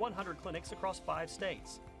in about 100 clinics across 5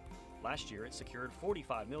 states. Last year, it secured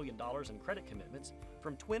 $45 million in credit commitments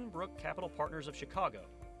from Twin Brook Capital Partners of Chicago,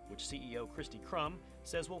 which CEO Christy Crum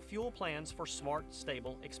says will fuel plans for smart,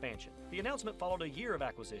 stable expansion. The announcement followed a year of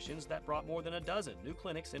acquisitions that brought more than a dozen new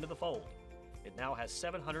clinics into the fold. It now has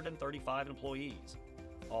 735 employees.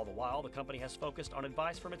 All the while, the company has focused on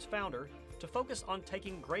advice from its founder to focus on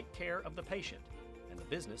taking great care of the patient, and the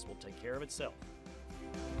business will take care of itself.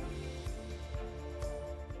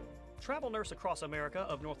 Travel Nurse Across America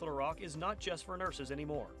of North Little Rock is not just for nurses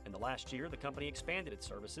anymore. In the last year, the company expanded its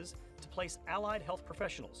services to place allied health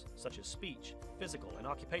professionals, such as speech, physical, and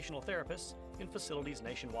occupational therapists, in facilities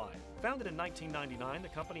nationwide. Founded in 1999, the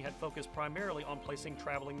company had focused primarily on placing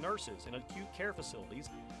traveling nurses in acute care facilities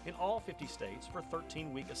in all 50 states for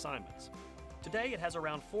 13-week assignments. Today, it has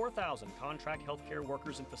around 4,000 contract healthcare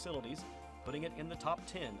workers in facilities, putting it in the top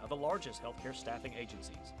 10 of the largest healthcare staffing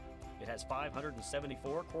agencies. It has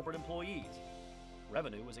 574 corporate employees.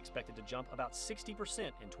 Revenue was expected to jump about 60%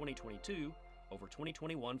 in 2022 over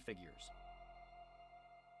 2021 figures.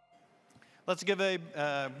 Let's give a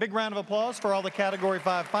big round of applause for all the Category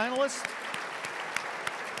 5 finalists.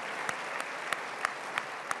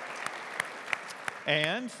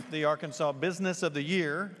 And the Arkansas Business of the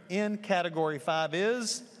Year in Category 5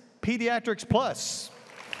 is Pediatrics Plus.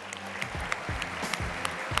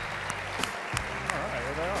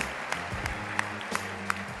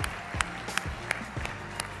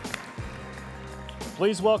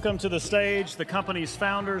 Please welcome to the stage the company's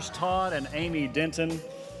founders, Todd and Amy Denton.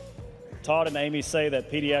 Todd and Amy say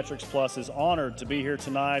that Pediatrics Plus is honored to be here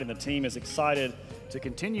tonight, and the team is excited to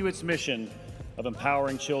continue its mission of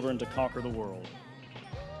empowering children to conquer the world.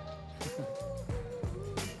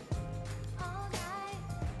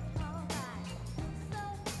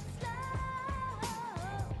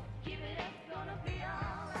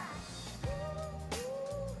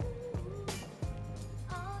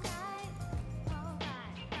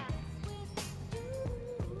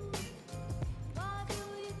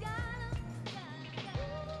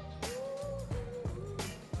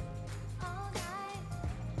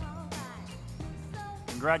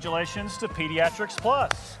 Congratulations to Pediatrics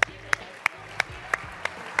Plus.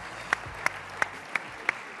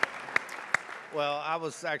 Well, I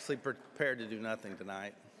was actually prepared to do nothing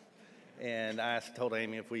tonight. And I told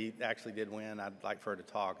Amy if we actually did win, I'd like for her to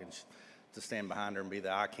talk and to stand behind her and be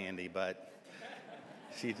the eye candy, but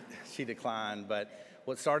she declined. But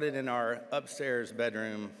what started in our upstairs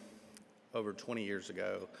bedroom over 20 years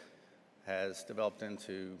ago has developed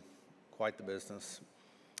into quite the business.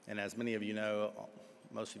 And as many of you know,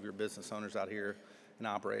 most of your business owners out here and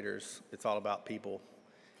operators, it's all about people.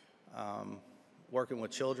 Working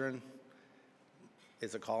with children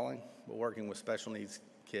is a calling, but working with special needs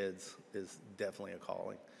kids is definitely a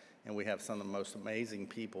calling. And we have some of the most amazing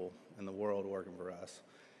people in the world working for us.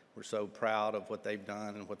 We're so proud of what they've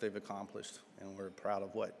done and what they've accomplished, and we're proud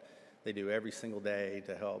of what they do every single day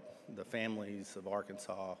to help the families of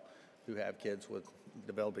Arkansas who have kids with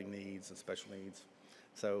developing needs and special needs.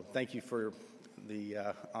 So thank you for the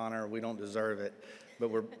honor. We don't deserve it, but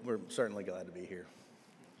we're certainly glad to be here.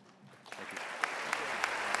 Thank you.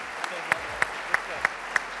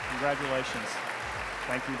 Congratulations.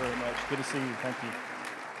 Thank you very much. Good to see you. Thank you.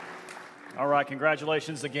 All right,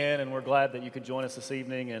 congratulations again, and we're glad that you could join us this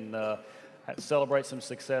evening and celebrate some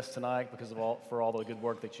success tonight because of all the good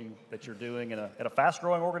work that you're doing at a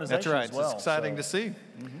fast-growing organization. That's right. As well. It's exciting to see.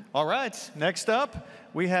 All right. Next up,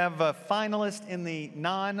 we have a finalist in the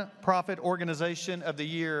Nonprofit Organization of the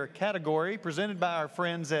Year category, presented by our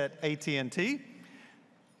friends at AT&T.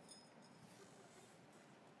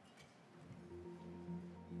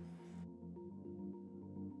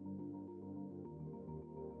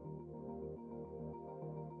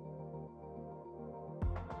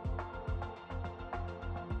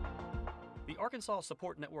 The Arkansas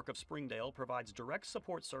Support Network of Springdale provides direct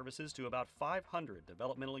support services to about 500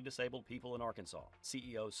 developmentally disabled people in Arkansas.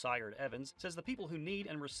 CEO Syard Evans says the people who need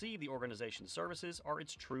and receive the organization's services are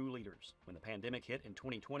its true leaders. When the pandemic hit in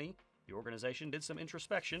 2020, the organization did some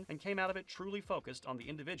introspection and came out of it truly focused on the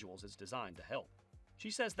individuals it's designed to help.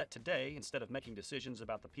 She says that today, instead of making decisions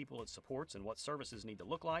about the people it supports and what services need to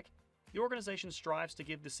look like, the organization strives to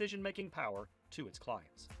give decision-making power to its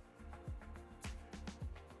clients.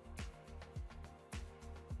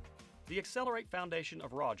 The Accelerate Foundation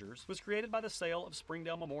of Rogers was created by the sale of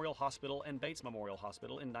Springdale Memorial Hospital and Bates Memorial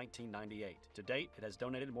Hospital in 1998. To date, it has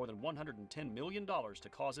donated more than $110 million to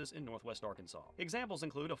causes in Northwest Arkansas. Examples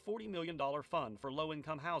include a $40 million fund for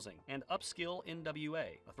low-income housing and Upskill NWA,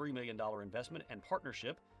 a $3 million investment and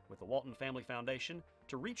partnership with the Walton Family Foundation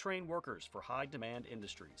to retrain workers for high-demand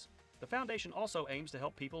industries. The foundation also aims to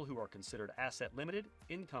help people who are considered asset-limited,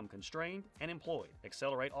 income-constrained, and employed.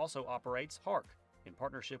 Accelerate also operates HARC, in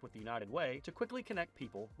partnership with the United Way, to quickly connect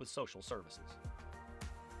people with social services.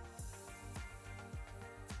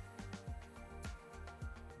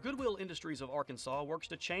 Goodwill Industries of Arkansas works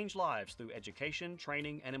to change lives through education,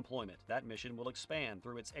 training, and employment. That mission will expand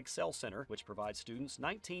through its Excel Center, which provides students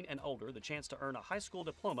 19 and older the chance to earn a high school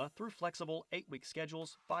diploma through flexible 8-week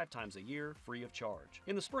schedules 5 times a year, free of charge.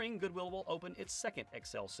 In the spring, Goodwill will open its second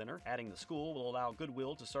Excel Center. Adding the school will allow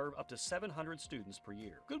Goodwill to serve up to 700 students per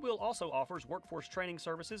year. Goodwill also offers workforce training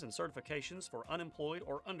services and certifications for unemployed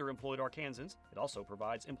or underemployed Arkansans. It also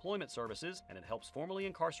provides employment services, and it helps formerly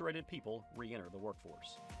incarcerated people re-enter the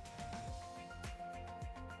workforce.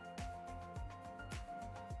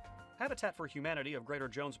 Habitat for Humanity of Greater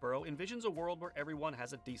Jonesboro envisions a world where everyone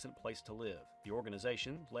has a decent place to live. The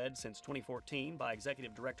organization, led since 2014 by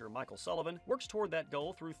Executive Director Michael Sullivan, works toward that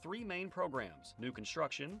goal through 3 main programs: new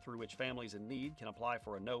construction, through which families in need can apply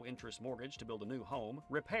for a no-interest mortgage to build a new home;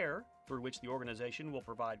 repair, through which the organization will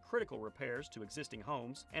provide critical repairs to existing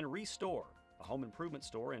homes; and restore, a home improvement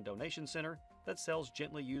store and donation center that sells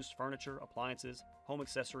gently used furniture, appliances, home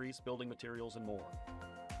accessories, building materials, and more.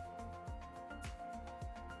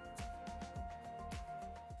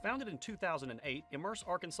 Founded in 2008, Immerse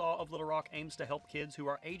Arkansas of Little Rock aims to help kids who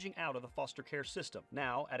are aging out of the foster care system.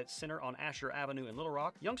 Now, at its center on Asher Avenue in Little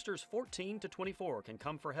Rock, youngsters 14 to 24 can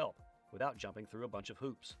come for help without jumping through a bunch of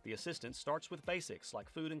hoops. The assistance starts with basics like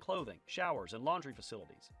food and clothing, showers, and laundry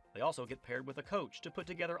facilities. They also get paired with a coach to put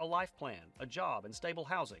together a life plan, a job, and stable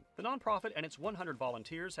housing. The nonprofit and its 100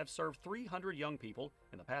 volunteers have served 300 young people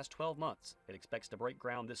in the past 12 months. It expects to break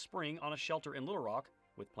ground this spring on a shelter in Little Rock,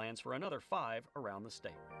 with plans for another 5 around the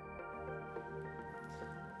state.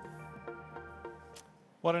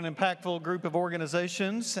 What an impactful group of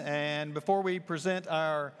organizations. And before we present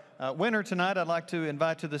our winner tonight, I'd like to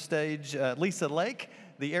invite to the stage Lisa Lake,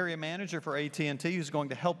 the area manager for AT&T, who's going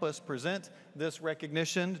to help us present this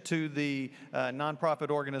recognition to the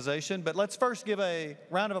nonprofit organization. But let's first give a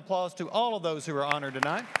round of applause to all of those who are honored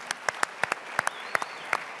tonight.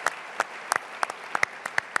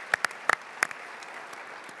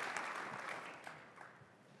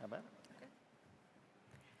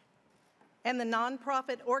 And the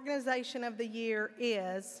nonprofit organization of the year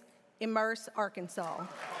is Immerse Arkansas.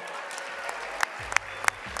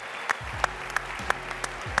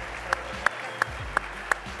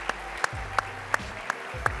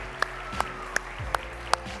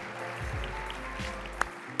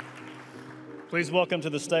 Please welcome to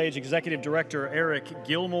the stage Executive Director Eric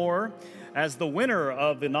Gilmore. As the winner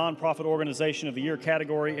of the Nonprofit Organization of the Year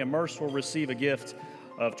category, Immerse will receive a gift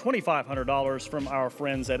of $2,500 from our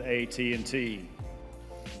friends at AT&T.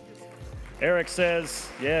 Eric says,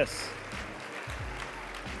 yes.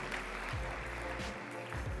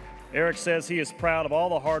 Eric says he is proud of all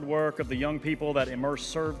the hard work of the young people that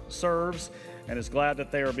Immerse serves and is glad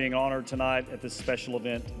that they are being honored tonight at this special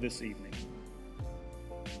event this evening.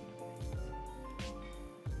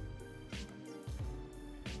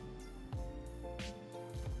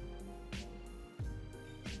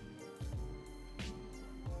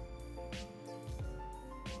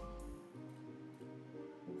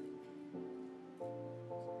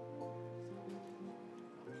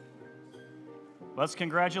 Let's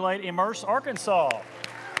congratulate Immerse Arkansas.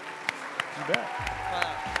 You bet.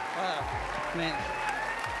 Wow, man.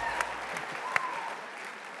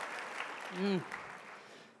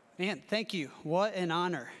 Man, thank you. What an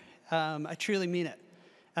honor. I truly mean it.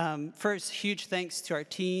 First, huge thanks to our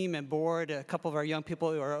team and board, a couple of our young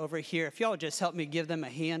people who are over here. If y'all would just help me give them a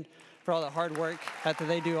hand for all the hard work that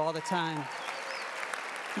they do all the time.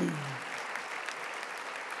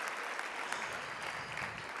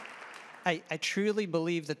 I truly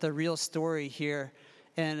believe that the real story here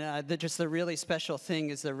and just the really special thing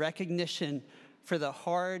is the recognition for the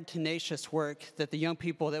hard, tenacious work that the young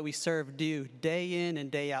people that we serve do day in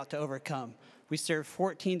and day out to overcome. We serve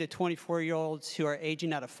 14 to 24-year-olds who are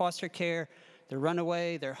aging out of foster care. They're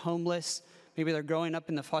runaway, they're homeless. Maybe they're growing up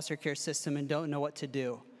in the foster care system and don't know what to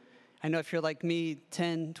do. I know if you're like me,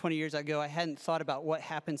 10, 20 years ago, I hadn't thought about what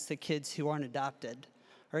happens to kids who aren't adopted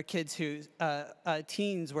or kids who,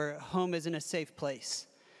 teens where home isn't a safe place.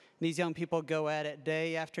 And these young people go at it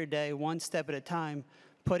day after day, one step at a time,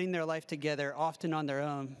 putting their life together, often on their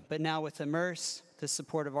own. But now with Immerse, the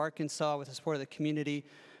support of Arkansas, with the support of the community,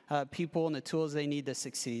 people and the tools they need to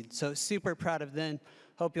succeed. So super proud of them.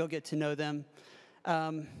 Hope you'll get to know them.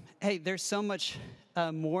 Hey, there's so much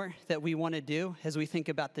more that we want to do as we think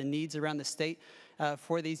about the needs around the state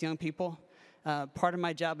for these young people. Part of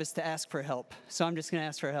my job is to ask for help, so I'm just going to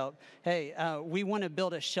ask for help. Hey, we want to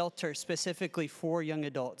build a shelter specifically for young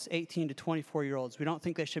adults, 18 to 24-year-olds. We don't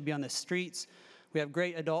think they should be on the streets. We have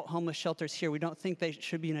great adult homeless shelters here. We don't think they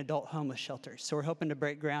should be in adult homeless shelters, so we're hoping to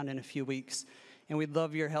break ground in a few weeks, and we'd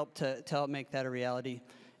love your help to help make that a reality.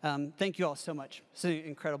 Thank you all so much. It's an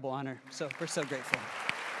incredible honor, so we're so grateful.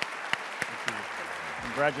 Thank you.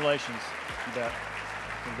 Congratulations. You bet.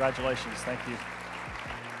 Congratulations. Thank you.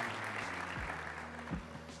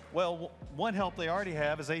 Well, one help they already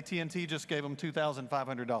have is AT&T just gave them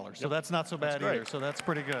 $2,500. So that's not so bad either. So that's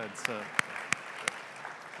pretty good. So.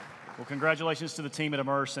 Well, congratulations to the team at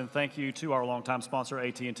Immerse, and thank you to our longtime sponsor,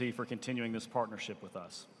 AT&T, for continuing this partnership with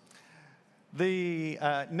us. The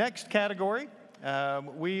next category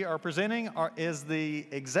we are presenting is the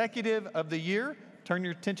Executive of the Year. Turn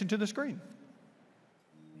your attention to the screen.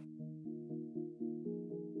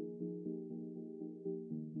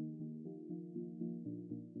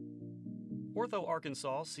 Ortho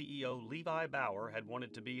Arkansas CEO Levi Bauer had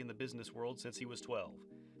wanted to be in the business world since he was 12.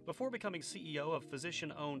 Before becoming CEO of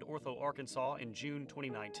physician-owned Ortho Arkansas in June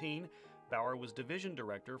 2019, Bauer was Division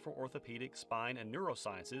Director for Orthopedic, Spine, and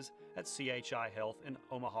Neurosciences at CHI Health in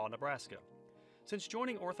Omaha, Nebraska. Since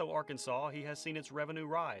joining Ortho Arkansas, he has seen its revenue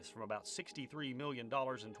rise from about $63 million in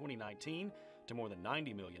 2019 to more than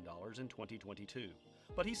 $90 million in 2022.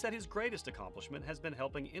 But he said his greatest accomplishment has been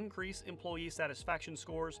helping increase employee satisfaction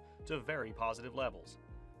scores to very positive levels.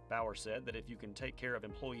 Bauer said that if you can take care of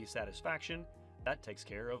employee satisfaction, that takes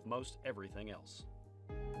care of most everything else.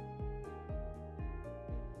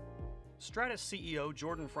 Stratus CEO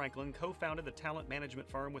Jordan Franklin co-founded the talent management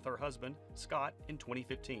firm with her husband, Scott, in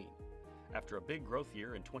 2015. After a big growth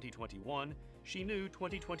year in 2021, she knew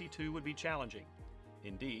 2022 would be challenging.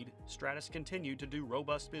 Indeed, Stratus continued to do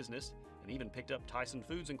robust business and even picked up Tyson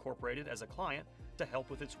Foods Incorporated as a client to help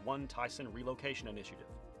with its One Tyson relocation initiative.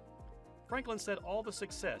 Franklin said all the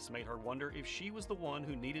success made her wonder if she was the one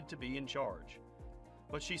who needed to be in charge.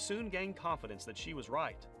 But she soon gained confidence that she was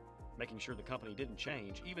right, making sure the company didn't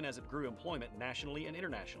change even as it grew employment nationally and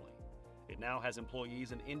internationally. It now has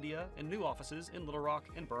employees in India and new offices in Little Rock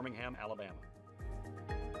and Birmingham, Alabama.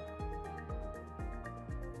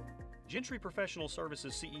 Gentry Professional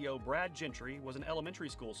Services CEO Brad Gentry was an elementary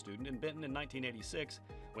school student in Benton in 1986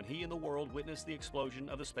 when he and the world witnessed the explosion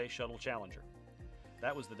of the Space Shuttle Challenger.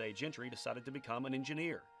 That was the day Gentry decided to become an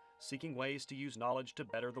engineer, seeking ways to use knowledge to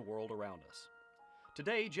better the world around us.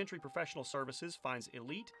 Today, Gentry Professional Services finds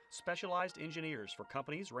elite, specialized engineers for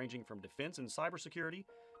companies ranging from defense and cybersecurity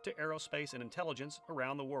to aerospace and intelligence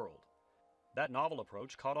around the world. That novel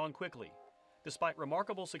approach caught on quickly. Despite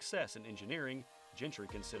remarkable success in engineering, Gentry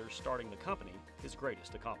considers starting the company his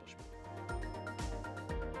greatest accomplishment.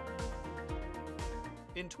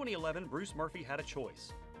 In 2011, Bruce Murphy had a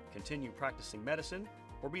choice: continue practicing medicine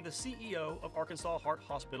or be the CEO of Arkansas Heart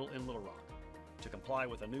Hospital in Little Rock. To comply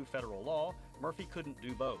with a new federal law, Murphy couldn't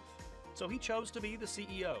do both. So he chose to be the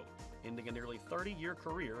CEO, ending a nearly 30-year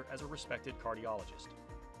career as a respected cardiologist.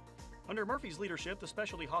 Under Murphy's leadership, the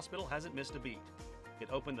specialty hospital hasn't missed a beat. It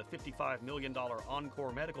opened the $55 million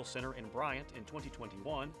Encore Medical Center in Bryant in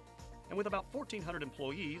 2021, and with about 1,400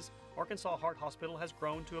 employees, Arkansas Heart Hospital has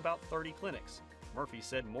grown to about 30 clinics. Murphy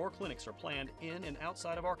said more clinics are planned in and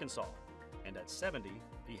outside of Arkansas, and at 70,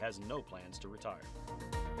 he has no plans to retire.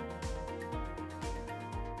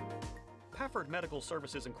 Pafford Medical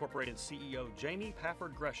Services Incorporated CEO Jamie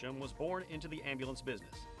Pafford Gresham was born into the ambulance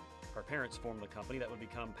business. Her parents formed the company that would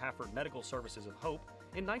become Pafford Medical Services of Hope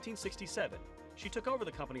in 1967. She took over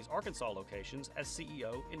the company's Arkansas locations as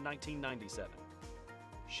CEO in 1997.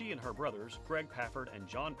 She and her brothers, Greg Pafford and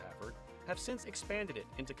John Pafford, have since expanded it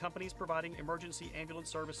into companies providing emergency ambulance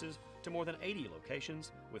services to more than 80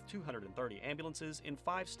 locations with 230 ambulances in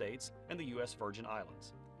 5 states and the U.S. Virgin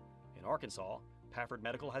Islands. In Arkansas, Pafford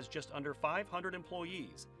Medical has just under 500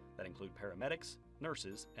 employees that include paramedics,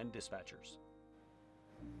 nurses, and dispatchers.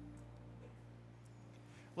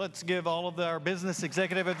 Let's give all of our Business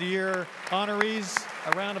Executive of the Year honorees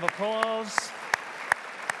a round of applause.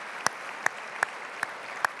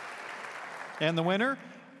 And the winner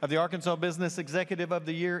of the Arkansas Business Executive of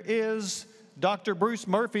the Year is Dr. Bruce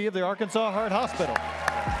Murphy of the Arkansas Heart Hospital.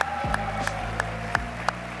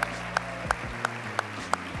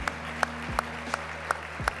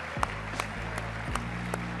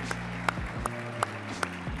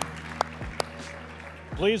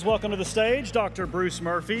 Please welcome to the stage Dr. Bruce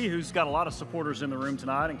Murphy, who's got a lot of supporters in the room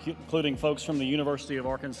tonight, including folks from the University of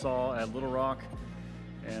Arkansas at Little Rock.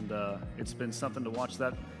 And it's been something to watch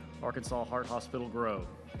that Arkansas Heart Hospital grow.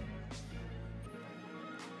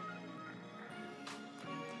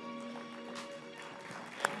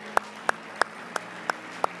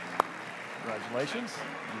 Congratulations.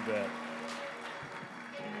 You bet.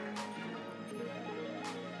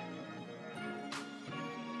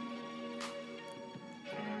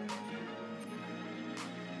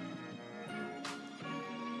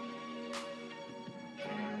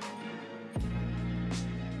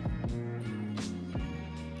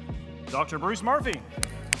 Dr. Bruce Murphy.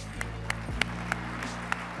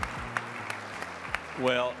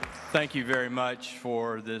 Well, thank you very much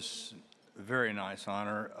for this very nice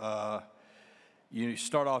honor. You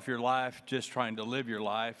start off your life just trying to live your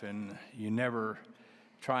life, and you never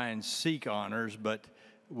try and seek honors, but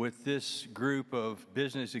with this group of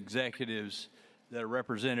business executives that are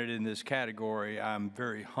represented in this category, I'm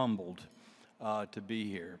very humbled to be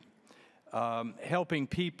here. Helping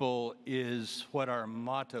people is what our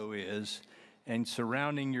motto is, and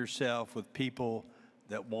surrounding yourself with people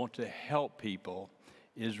that want to help people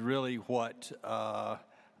is really what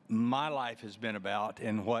my life has been about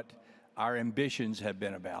and what our ambitions have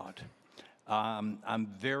been about. I'm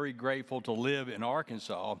very grateful to live in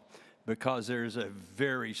Arkansas because there's a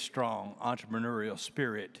very strong entrepreneurial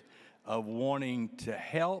spirit of wanting to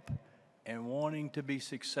help and wanting to be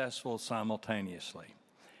successful simultaneously.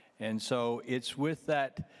 And so it's with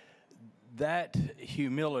that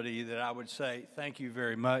humility that I would say thank you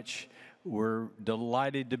very much. We're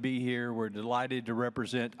delighted to be here. We're delighted to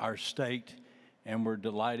represent our state, and we're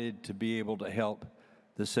delighted to be able to help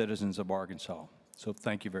the citizens of Arkansas. So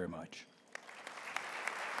thank you very much.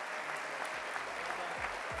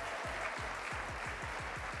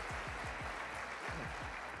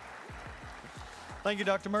 Thank you,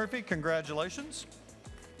 Dr. Murphy. Congratulations.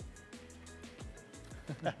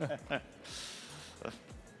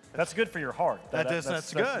 That's good for your heart.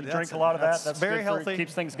 That's good. You drink a lot of that. That's very good healthy.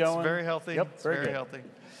 Keeps things going. It's very healthy. Yep, it's very healthy.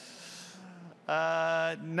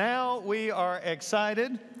 Now we are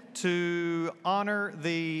excited to honor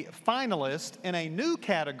the finalist in a new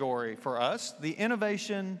category for us, the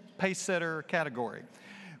Innovation Pacesetter category.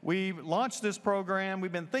 We launched this program.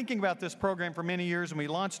 We've been thinking about this program for many years, and we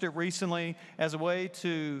launched it recently as a way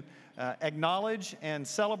to acknowledge and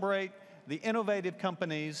celebrate the innovative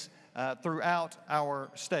companies throughout our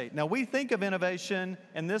state. Now, we think of innovation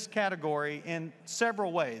in this category in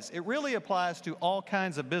several ways. It really applies to all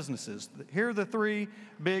kinds of businesses. Here are the 3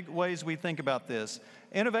 big ways we think about this.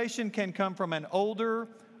 Innovation can come from an older,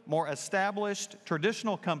 more established,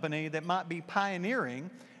 traditional company that might be pioneering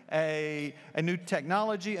a new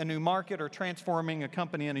technology, a new market, or transforming a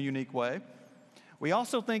company in a unique way. We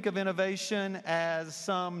also think of innovation as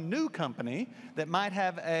some new company that might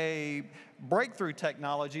have a breakthrough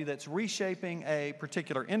technology that's reshaping a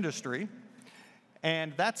particular industry.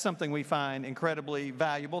 And that's something we find incredibly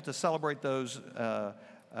valuable to celebrate those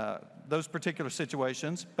particular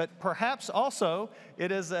situations. But perhaps also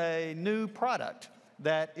it is a new product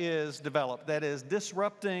that is developed, that is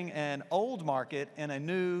disrupting an old market in a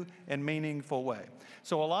new and meaningful way.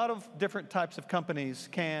 So a lot of different types of companies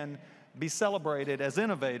can be celebrated as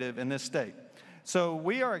innovative in this state. So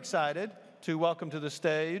we are excited to welcome to the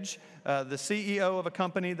stage the CEO of a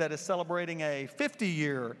company that is celebrating a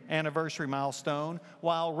 50-year anniversary milestone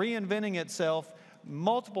while reinventing itself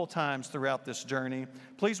multiple times throughout this journey.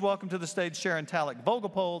 Please welcome to the stage Sharon Talek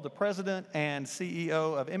Vogelpohl, the president and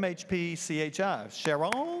CEO of MHP CHI.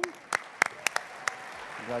 Sharon.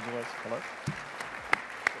 Congratulations. Hello.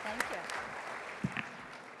 Thank you.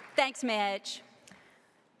 Thanks, Mitch.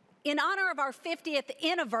 In honor of our 50th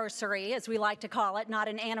anniversary, as we like to call it, not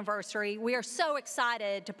an anniversary, we are so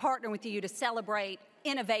excited to partner with you to celebrate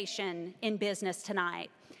innovation in business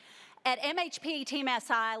tonight. At MHP Team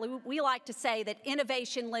SI, we like to say that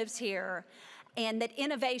innovation lives here and that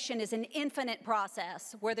innovation is an infinite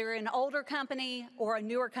process, whether you're an older company or a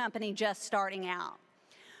newer company just starting out.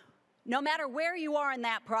 No matter where you are in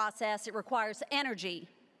that process, it requires energy,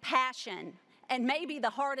 passion, and maybe the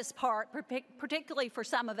hardest part, particularly for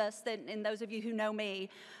some of us, and those of you who know me,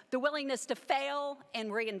 the willingness to fail and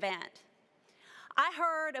reinvent. I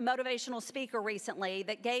heard a motivational speaker recently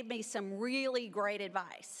that gave me some really great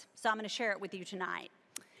advice, so I'm going to share it with you tonight.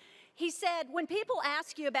 He said, when people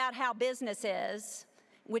ask you about how business is,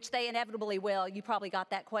 which they inevitably will, you probably got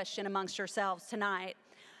that question amongst yourselves tonight,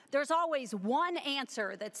 there's always one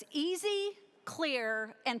answer that's easy,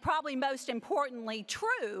 clear, and probably most importantly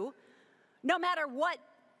true, no matter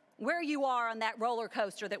where you are on that roller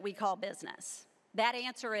coaster that we call business. That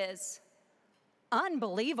answer is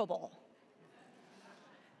unbelievable.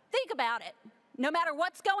 Think about it. No matter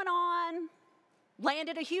what's going on,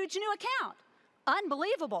 landed a huge new account.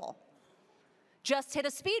 Unbelievable. Just hit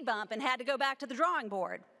a speed bump and had to go back to the drawing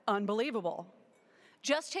board. Unbelievable.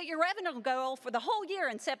 Just hit your revenue goal for the whole year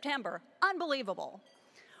in September. Unbelievable.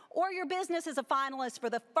 Or your business is a finalist for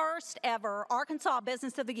the first ever Arkansas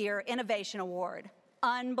Business of the Year Innovation Award.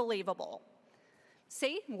 Unbelievable.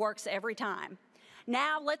 See, works every time.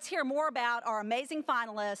 Now let's hear more about our amazing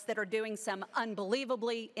finalists that are doing some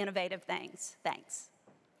unbelievably innovative things. Thanks.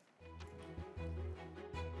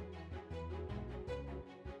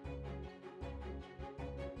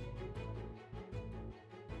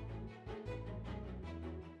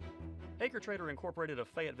 Acre Trader Incorporated of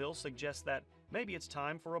Fayetteville suggests that maybe it's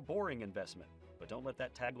time for a boring investment. But don't let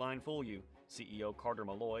that tagline fool you. CEO Carter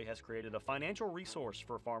Malloy has created a financial resource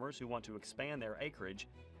for farmers who want to expand their acreage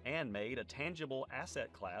and made a tangible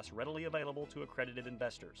asset class readily available to accredited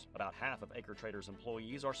investors. About half of Acre Trader's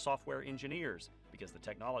employees are software engineers because the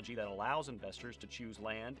technology that allows investors to choose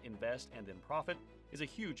land, invest, and then profit is a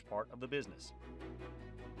huge part of the business.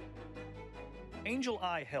 Angel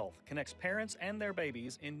Eye Health connects parents and their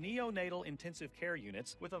babies in neonatal intensive care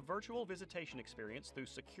units with a virtual visitation experience through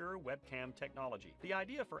secure webcam technology. The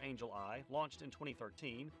idea for Angel Eye, launched in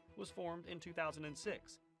 2013, was formed in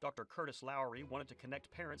 2006. Dr. Curtis Lowry wanted to connect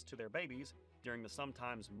parents to their babies during the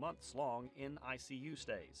sometimes months-long NICU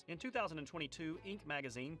stays. In 2022, Inc.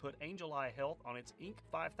 magazine put Angel Eye Health on its Inc.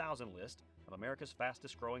 5000 list of America's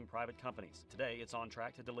fastest-growing private companies. Today, it's on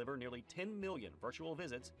track to deliver nearly 10 million virtual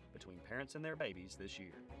visits between parents and their babies this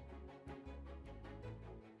year.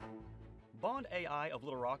 Bond AI of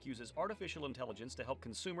Little Rock uses artificial intelligence to help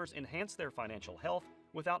consumers enhance their financial health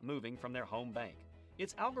without moving from their home bank.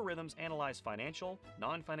 Its algorithms analyze financial,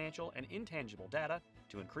 non-financial, and intangible data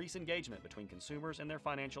to increase engagement between consumers and their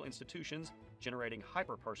financial institutions, generating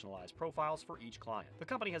hyper-personalized profiles for each client. The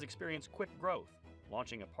company has experienced quick growth,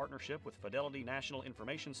 launching a partnership with Fidelity National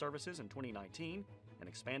Information Services in 2019 and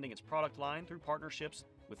expanding its product line through partnerships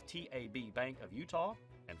with TAB Bank of Utah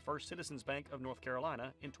and First Citizens Bank of North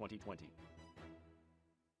Carolina in 2020.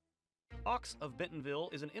 Ox of Bentonville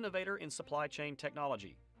is an innovator in supply chain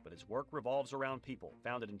technology, but its work revolves around people.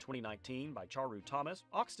 Founded in 2019 by Charu Thomas,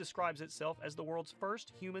 Ox describes itself as the world's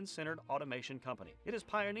first human-centered automation company. It has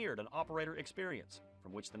pioneered an operator experience,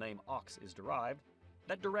 from which the name Ox is derived,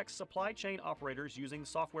 that directs supply chain operators using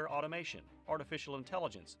software automation, artificial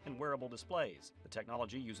intelligence, and wearable displays. The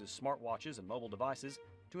technology uses smartwatches and mobile devices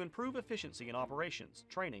to improve efficiency in operations,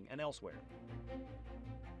 training, and elsewhere.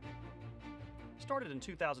 Started in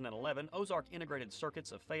 2011, Ozark Integrated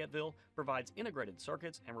Circuits of Fayetteville provides integrated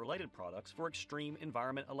circuits and related products for extreme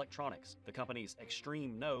environment electronics. The company's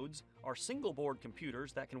extreme nodes are single-board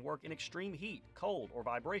computers that can work in extreme heat, cold, or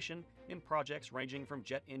vibration in projects ranging from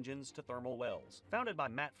jet engines to thermal wells. Founded by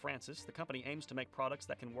Matt Francis, the company aims to make products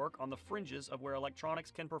that can work on the fringes of where electronics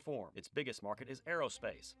can perform. Its biggest market is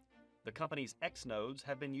aerospace. The company's X nodes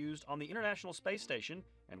have been used on the International Space Station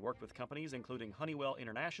and worked with companies including Honeywell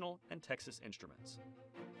International and Texas Instruments.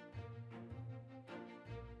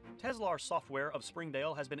 Teslar Software of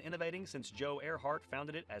Springdale has been innovating since Joe Earhart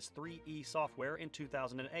founded it as 3E Software in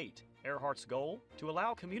 2008. Earhart's goal? To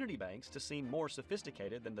allow community banks to seem more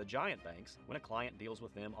sophisticated than the giant banks when a client deals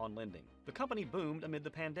with them on lending. The company boomed amid the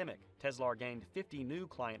pandemic. Teslar gained 50 new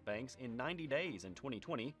client banks in 90 days in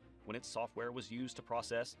 2020, when its software was used to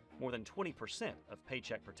process more than 20% of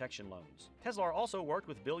Paycheck Protection loans. Teslar also worked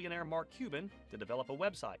with billionaire Mark Cuban to develop a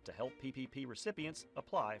website to help PPP recipients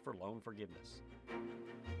apply for loan forgiveness.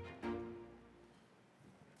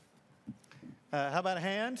 How about a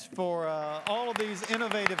hand for all of these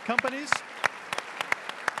innovative companies?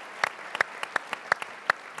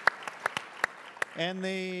 And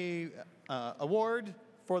the award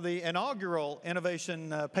for the inaugural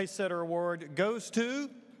Innovation Pacesetter Award goes to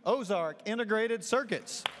Ozark Integrated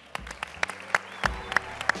Circuits.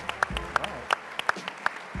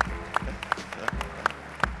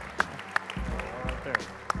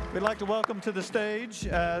 We'd like to welcome to the stage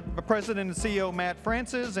President and CEO Matt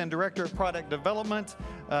Francis and Director of Product Development,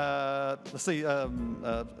 Silka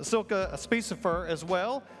Spicefer as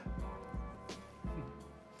well.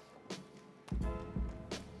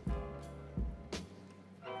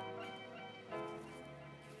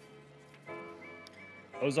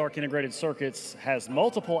 Ozark Integrated Circuits has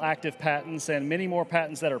multiple active patents and many more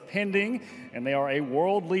patents that are pending, and they are a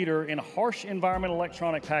world leader in harsh environment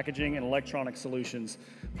electronic packaging and electronic solutions,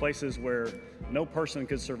 places where no person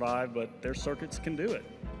could survive, but their circuits can do it.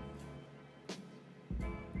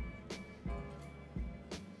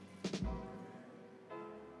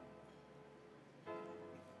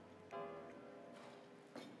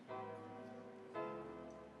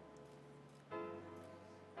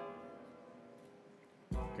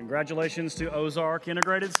 Congratulations to Ozark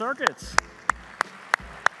Integrated Circuits.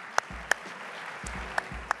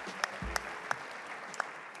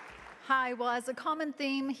 Hi, well, as a common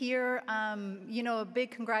theme here, a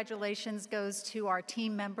big congratulations goes to our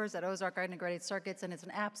team members at Ozark Integrated Circuits, and it's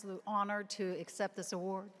an absolute honor to accept this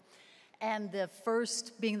award. And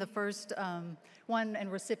being the first one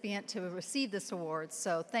and recipient to receive this award.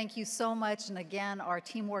 So thank you so much, and again, our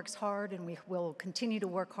team works hard, and we will continue to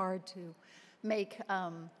work hard to make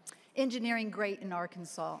engineering great in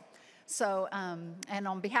Arkansas. So, and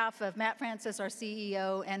on behalf of Matt Francis, our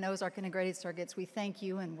CEO, and Ozark Integrated Circuits, we thank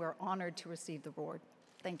you, and we're honored to receive the award.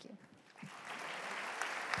 Thank you.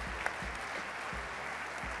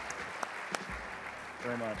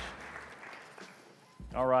 Very much.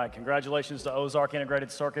 All right, congratulations to Ozark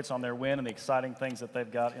Integrated Circuits on their win and the exciting things that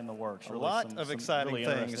they've got in the works. A lot of exciting really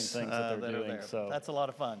things that they're doing. there. So that's a lot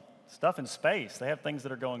of fun. Stuff in space. They have things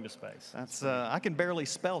that are going to space. That's I can barely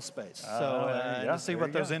spell space, so to see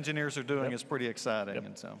what those engineers are doing is pretty exciting.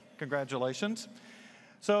 And so, congratulations.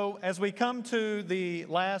 So, as we come to the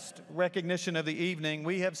last recognition of the evening,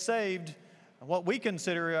 we have saved what we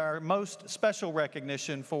consider our most special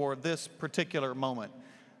recognition for this particular moment.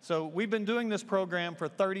 So, we've been doing this program for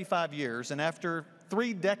 35 years, and after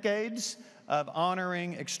 3 decades of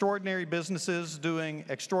honoring extraordinary businesses doing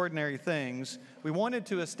extraordinary things, we wanted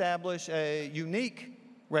to establish a unique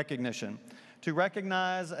recognition to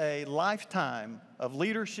recognize a lifetime of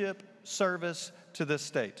leadership service to this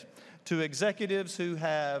state, to executives who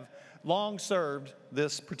have long served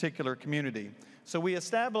this particular community. So we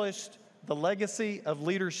established the Legacy of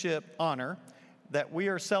Leadership honor that we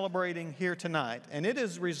are celebrating here tonight, and it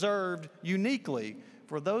is reserved uniquely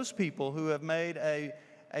for those people who have made a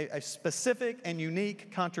specific and unique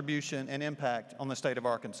contribution and impact on the state of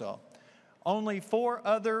Arkansas. Only 4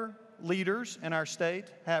 other leaders in our state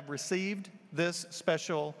have received this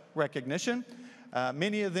special recognition.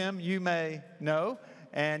 Many of them you may know,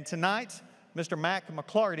 and tonight, Mr. Mack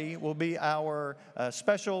McLarty will be our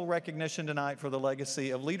special recognition tonight for the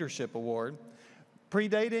Legacy of Leadership Award.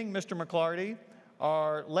 Predating Mr. McLarty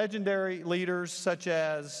are legendary leaders such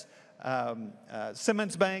as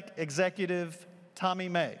Simmons Bank executive Tommy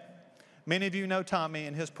May. Many of you know Tommy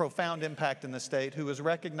and his profound impact in the state, who was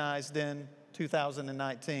recognized in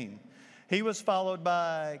 2019. He was followed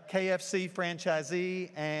by KFC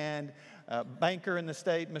franchisee and banker in the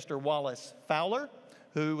state, Mr. Wallace Fowler,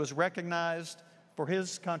 who was recognized for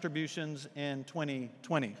his contributions in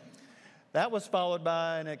 2020. That was followed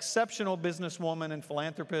by an exceptional businesswoman and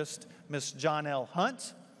philanthropist, Ms. John L.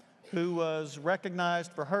 Hunt, who was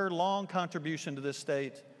recognized for her long contribution to this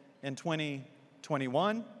state in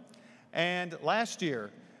 2021. And last year,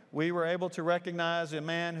 we were able to recognize a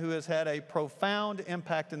man who has had a profound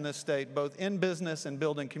impact in this state, both in business and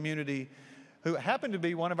building community, who happened to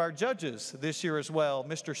be one of our judges this year as well,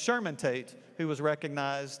 Mr. Sherman Tate, who was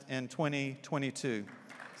recognized in 2022.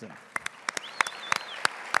 So.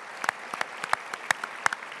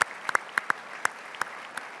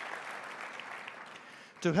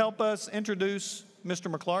 To help us introduce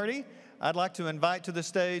Mr. McLarty, I'd like to invite to the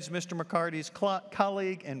stage Mr. McLarty's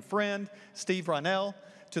colleague and friend, Steve Ronell,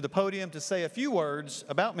 to the podium to say a few words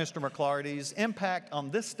about Mr. McLarty's impact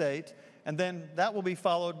on this state, and then that will be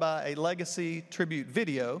followed by a legacy tribute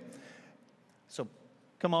video. So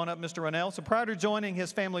come on up, Mr. Ronell. So prior to joining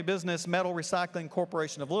his family business, Metal Recycling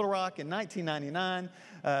Corporation of Little Rock, in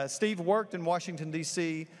 1999, Steve worked in Washington,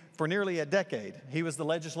 D.C. for nearly a decade. He was the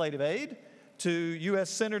legislative aide to U.S.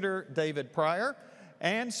 Senator David Pryor,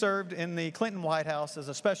 and served in the Clinton White House as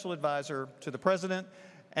a special advisor to the president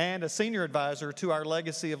and a senior advisor to our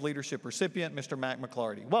Legacy of Leadership recipient, Mr. Mack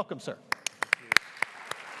McLarty. Welcome, sir.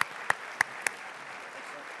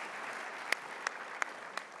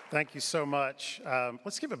 Thank you so much.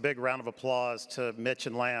 Let's give a big round of applause to Mitch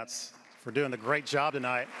and Lance for doing the great job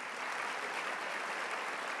tonight.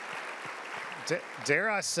 Dare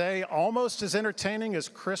I say, almost as entertaining as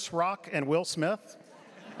Chris Rock and Will Smith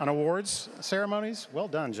on awards ceremonies. Well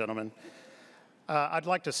done, gentlemen. I'd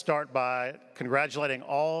like to start by congratulating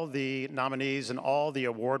all the nominees and all the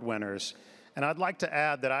award winners. And I'd like to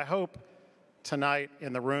add that I hope tonight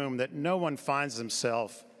in the room that no one finds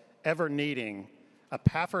himself ever needing a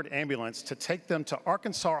Pafford ambulance to take them to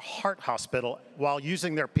Arkansas Heart Hospital while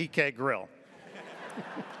using their PK grill.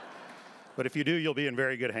 But if you do, you'll be in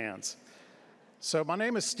very good hands. So my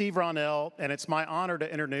name is Steve Ronell, and it's my honor to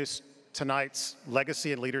introduce tonight's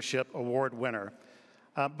Legacy and Leadership Award winner.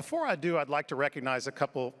 Before I do, I'd like to recognize a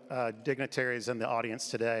couple dignitaries in the audience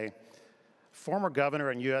today. Former Governor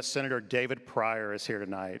and U.S. Senator David Pryor is here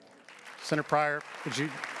tonight. Senator Pryor, would you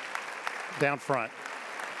down front?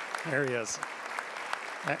 There he is.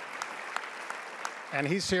 And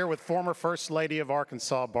he's here with former First Lady of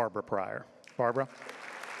Arkansas, Barbara Pryor. Barbara,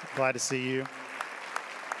 glad to see you.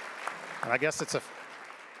 And I guess it's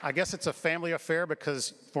a family affair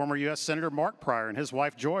because former U.S. Senator Mark Pryor and his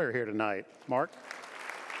wife Joy are here tonight. Mark.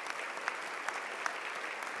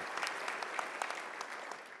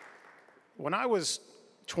 When I was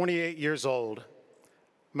 28 years old,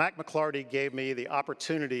 Mack McLarty gave me the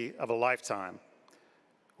opportunity of a lifetime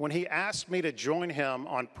when he asked me to join him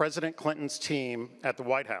on President Clinton's team at the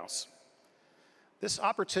White House. This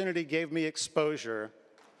opportunity gave me exposure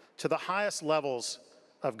to the highest levels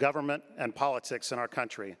of government and politics in our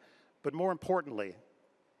country, but more importantly,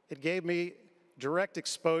 it gave me direct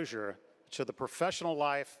exposure to the professional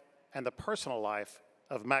life and the personal life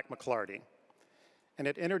of Mack McLarty. And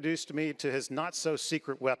it introduced me to his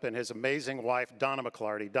not-so-secret weapon, his amazing wife, Donna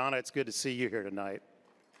McLarty. Donna, it's good to see you here tonight.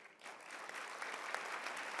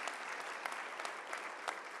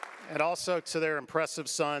 And also to their impressive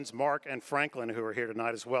sons, Mark and Franklin, who are here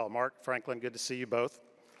tonight as well. Mark, Franklin, good to see you both.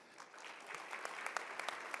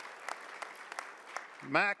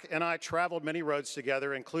 Mack and I traveled many roads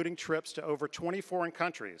together, including trips to over 20 foreign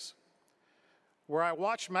countries, where I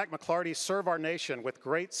watched Mack McLarty serve our nation with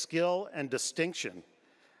great skill and distinction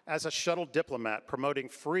as a shuttle diplomat, promoting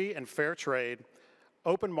free and fair trade,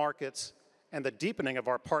 open markets, and the deepening of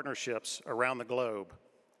our partnerships around the globe.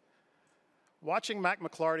 Watching Mack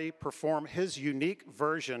McLarty perform his unique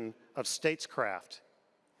version of statescraft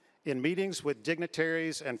in meetings with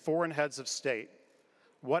dignitaries and foreign heads of state,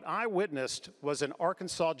 what I witnessed was an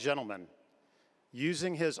Arkansas gentleman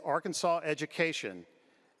using his Arkansas education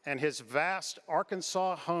and his vast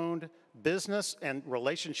Arkansas-honed business and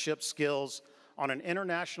relationship skills on an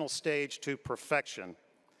international stage to perfection.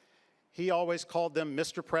 He always called them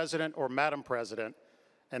Mr. President or Madam President,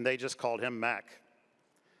 and they just called him Mack.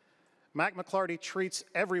 Mack McLarty treats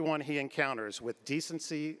everyone he encounters with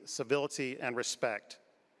decency, civility, and respect.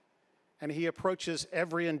 And he approaches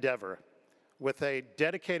every endeavor with a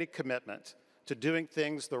dedicated commitment to doing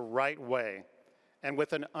things the right way and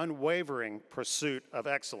with an unwavering pursuit of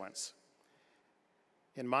excellence.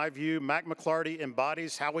 In my view, Mack McLarty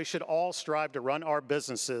embodies how we should all strive to run our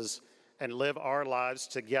businesses and live our lives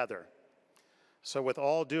together. So with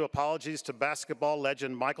all due apologies to basketball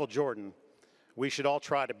legend Michael Jordan, we should all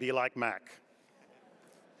try to be like Mack.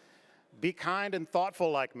 Be kind and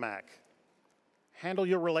thoughtful like Mack. Handle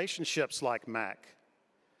your relationships like Mack.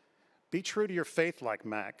 Be true to your faith like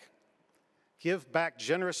Mack. Give back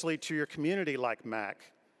generously to your community like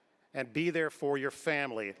Mack, and be there for your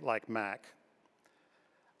family like Mack.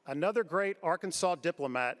 Another great Arkansas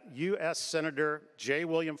diplomat, U.S. Senator J.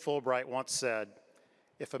 William Fulbright, once said,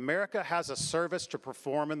 "If America has a service to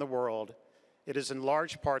perform in the world, it is in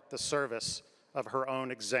large part the service of her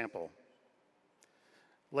own example."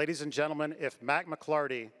 Ladies and gentlemen, if Mack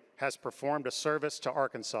McLarty has performed a service to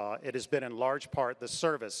Arkansas, it has been in large part the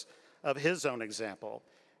service of his own example.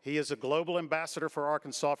 He is a global ambassador for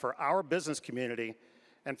Arkansas, for our business community,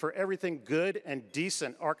 and for everything good and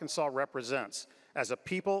decent Arkansas represents as a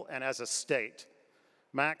people and as a state.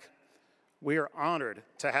 Mack, we are honored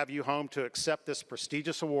to have you home to accept this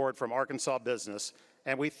prestigious award from Arkansas Business,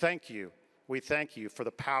 and we thank you for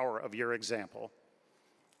the power of your example.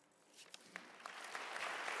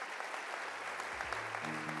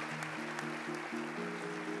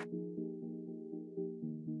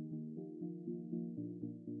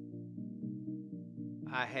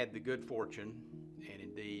 I had the good fortune and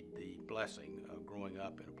indeed the blessing of growing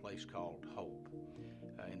up in a place called Hope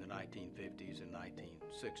in the 1950s and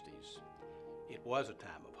 1960s. It was a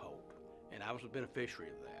time of hope, and I was a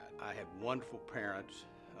beneficiary of that. I had wonderful parents,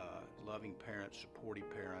 loving parents, supportive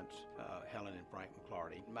parents, Helen and Frank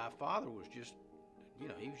McLarty. My father was just,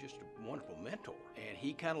 he was just a wonderful mentor, and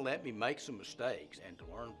he kind of let me make some mistakes and to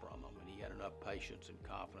learn from them, and he had enough patience and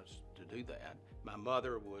confidence to do that. My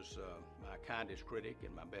mother was my kindest critic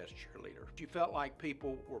and my best cheerleader. She felt like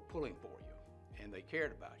people were pulling for you, and they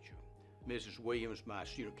cared about you. Mrs. Williams, my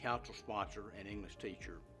student council sponsor and English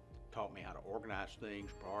teacher, taught me how to organize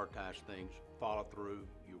things, prioritize things, follow through.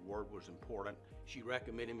 Your word was important. She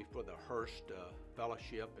recommended me for the Hearst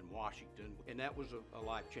Fellowship in Washington, and that was a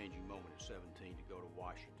life-changing moment at 17 to go to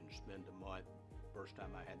Washington, spend a month. First time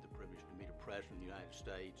I had the privilege to meet a president of the United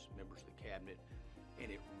States, members of the cabinet,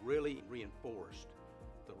 and it really reinforced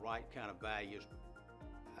the right kind of values.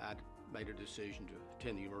 I made a decision to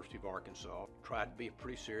attend the University of Arkansas, tried to be a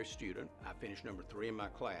pretty serious student. I finished number 3 in my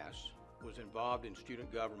class, was involved in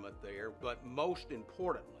student government there, but most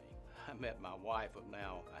importantly, I met my wife of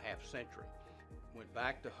now a half century. Went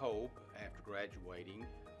back to Hope after graduating.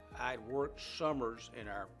 I'd worked summers in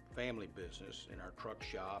our family business, in our truck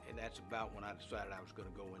shop, and that's about when I decided I was going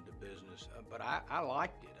to go into business. But I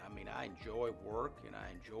liked it. I mean, I enjoy work, and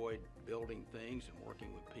I enjoyed building things and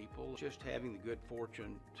working with people. Just having the good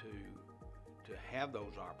fortune to have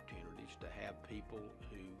those opportunities, to have people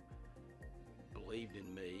who believed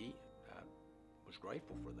in me, I was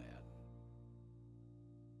grateful for that.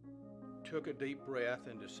 Took a deep breath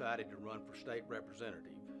and decided to run for state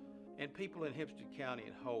representative. And people in Hempstead County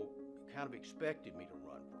and Hope kind of expected me to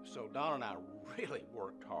run. So Don and I really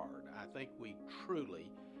worked hard. I think we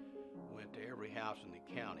truly went to every house in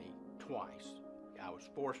the county twice. I was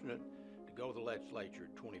fortunate to go to the legislature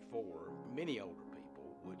at 24. Many older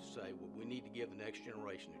people would say, well, we need to give the next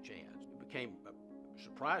generation a chance. It became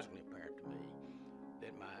surprisingly apparent to me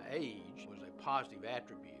that my age was a positive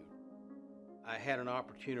attribute. I had an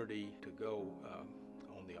opportunity to go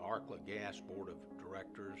on the ARCLA Gas Board of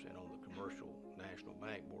Directors and on the Commercial National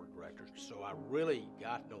Bank Board of Directors. So I really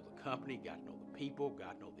got to know the company, got to know the people,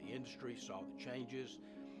 got to know the industry, saw the changes,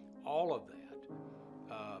 all of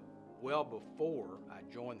that, well before I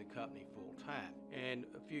joined the company full time. And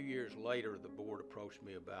a few years later, the board approached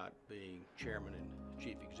me about being chairman and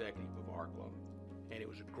chief executive of ARCLA. And it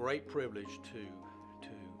was a great privilege to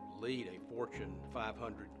lead a Fortune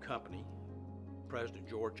 500 company. President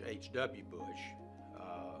George H.W. Bush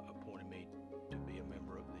appointed me to be a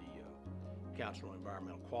member of the Council on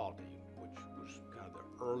Environmental Quality, which was kind of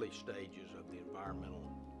the early stages of the environmental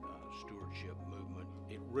stewardship movement.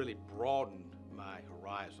 It really broadened my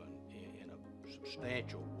horizon in a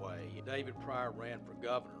substantial way. David Pryor ran for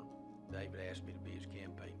governor. David asked me to be his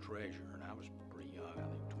campaign treasurer, and I was pretty young, I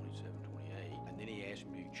think 27, 28. And then he asked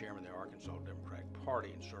me to be chairman of the Arkansas Democratic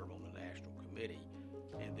Party and serve on the national committee.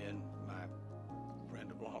 And then my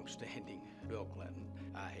friend of long-standing, Bill Clinton.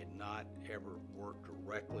 I had not ever worked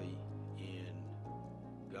directly in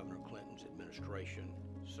Governor Clinton's administration,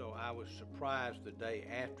 so I was surprised the day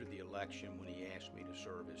after the election when he asked me to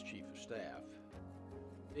serve as Chief of Staff.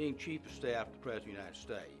 Being Chief of Staff to the President of the United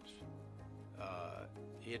States,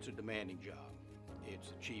 it's a demanding job. It's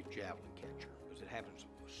the chief javelin catcher, because it happens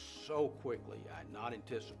so quickly. I had not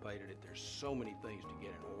anticipated it. There's so many things to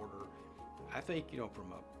get in order. I think,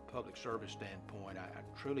 from a public service standpoint, I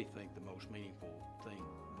truly think the most meaningful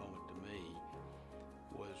moment to me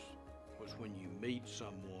was when you meet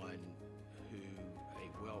someone who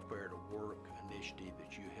a welfare to work initiative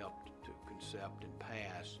that you helped to concept and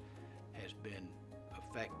pass has been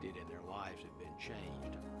affected and their lives have been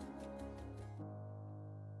changed.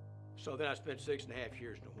 So then I spent 6.5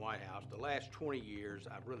 years in the White House. The last 20 years,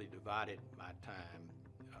 I've really divided my time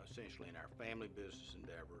essentially in our family business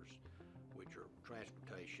endeavors, which are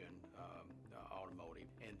transportation, automotive,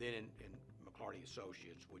 and then in McLarty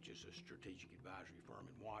Associates, which is a strategic advisory firm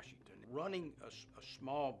in Washington. Running a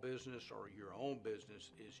small business or your own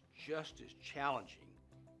business is just as challenging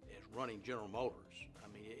as running General Motors.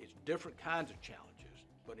 I mean, it's different kinds of challenges,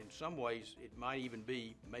 but in some ways it might even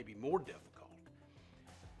be maybe more difficult.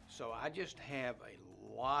 So I just have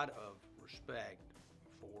a lot of respect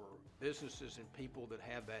for businesses and people that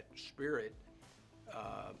have that spirit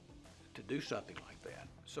to do something like that.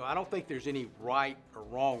 So I don't think there's any right or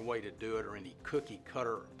wrong way to do it or any cookie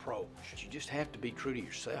cutter approach. You just have to be true to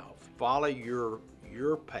yourself. Follow your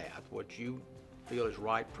path, what you feel is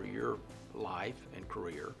right for your life and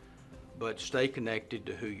career, but stay connected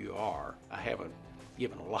to who you are. I haven't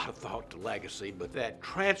given a lot of thought to legacy, but that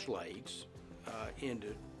translates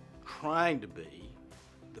into trying to be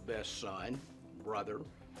the best son, brother,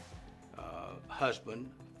 husband,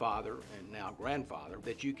 father, and now grandfather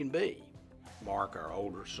that you can be. Mark, our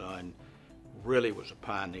older son, really was a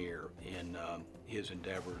pioneer in his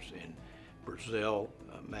endeavors in Brazil,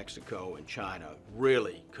 Mexico, and China,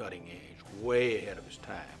 really cutting edge, way ahead of his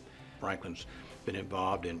time. Franklin's been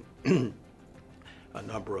involved in a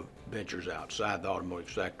number of ventures outside the automotive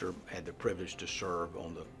sector, had the privilege to serve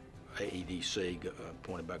on the AEDC,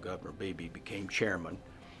 appointed by Governor Beebe, became chairman,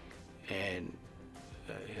 and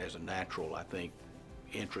has a natural, I think,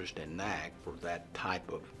 interest and knack for that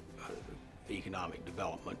type of economic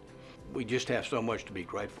development. We just have so much to be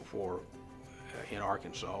grateful for in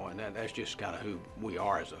Arkansas, and that's just kind of who we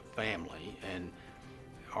are as a family, and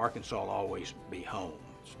Arkansas will always be home.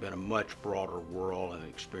 It's been a much broader world and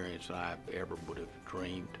experience than I ever would have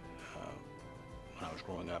dreamed when I was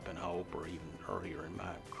growing up in Hope or even earlier in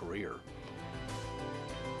my career.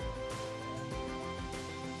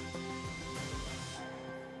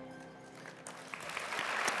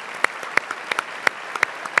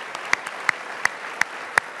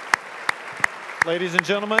 Ladies and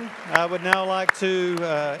gentlemen, I would now like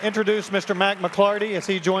to introduce Mr. Mack McLarty as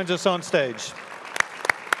he joins us on stage.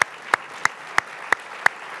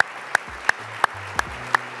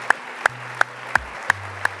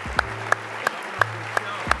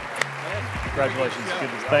 Congratulations.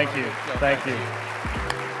 Goodness. Thank you. Thank you.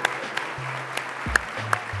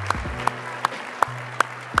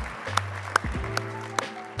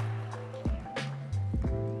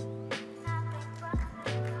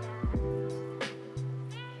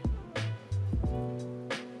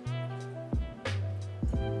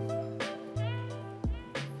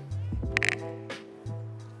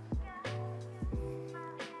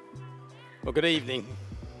 Well, good evening.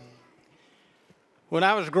 When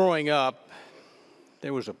I was growing up,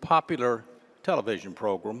 there was a popular television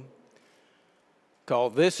program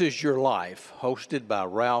called This Is Your Life, hosted by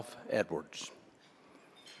Ralph Edwards.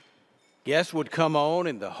 Guests would come on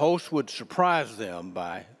and the host would surprise them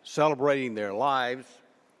by celebrating their lives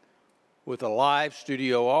with a live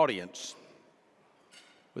studio audience,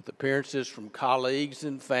 with appearances from colleagues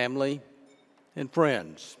and family and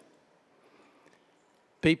friends.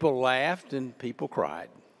 People laughed and people cried.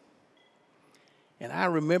 And I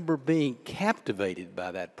remember being captivated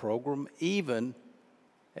by that program even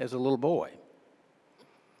as a little boy.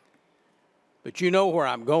 But you know where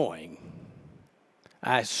I'm going.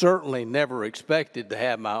 I certainly never expected to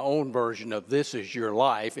have my own version of This Is Your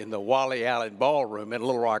Life in the Wally Allen Ballroom in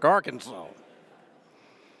Little Rock, Arkansas.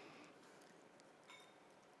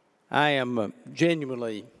 I am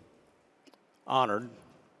genuinely honored,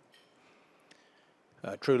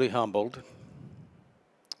 truly humbled,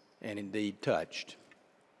 and indeed touched.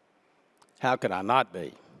 How could I not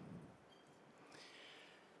be?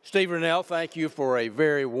 Steve Rennell, thank you for a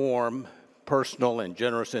very warm, personal, and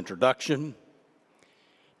generous introduction.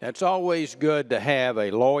 It's always good to have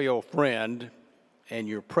a loyal friend and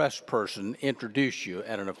your press person introduce you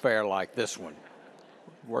at an affair like this one.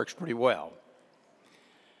 Works pretty well.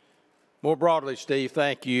 More broadly, Steve,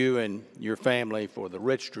 thank you and your family for the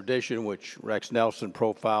rich tradition which Rex Nelson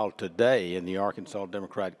profiled today in the Arkansas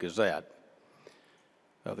Democrat-Gazette,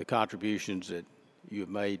 of the contributions that you have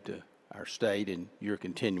made to our state, and you're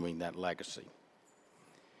continuing that legacy.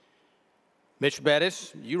 Mitch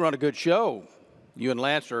Bettis, you run a good show. You and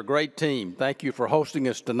Lance are a great team. Thank you for hosting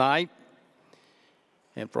us tonight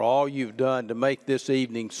and for all you've done to make this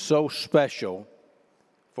evening so special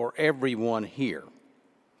for everyone here.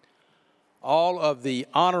 All of the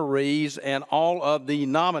honorees and all of the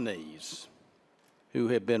nominees who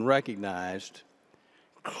have been recognized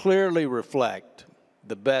clearly reflect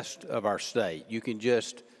the best of our state. You can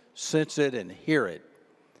just sense it and hear it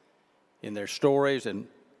in their stories and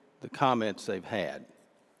the comments they've had.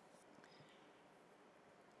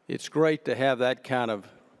 It's great to have that kind of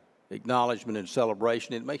acknowledgement and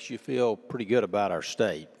celebration. It makes you feel pretty good about our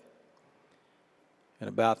state and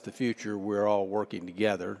about the future we're all working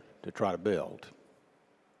together to try to build.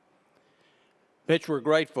 Mitch, we're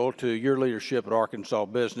grateful to your leadership at Arkansas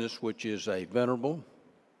Business, which is a venerable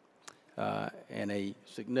and a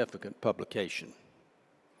significant publication.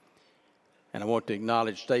 And I want to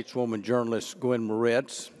acknowledge stateswoman journalist Gwen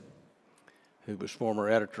Moritz, who was former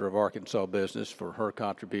editor of Arkansas Business, for her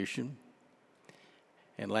contribution.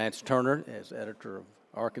 And Lance Turner, as editor of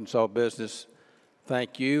Arkansas Business,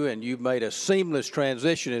 thank you. And you've made a seamless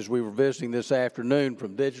transition as we were visiting this afternoon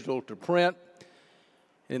from digital to print.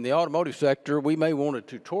 In the automotive sector, we may want a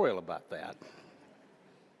tutorial about that.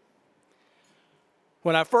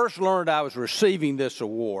 When I first learned I was receiving this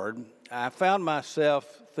award, I found myself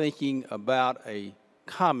thinking about a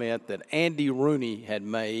comment that Andy Rooney had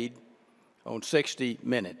made on 60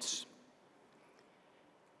 Minutes.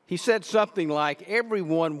 He said something like,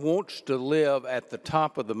 everyone wants to live at the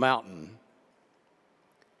top of the mountain,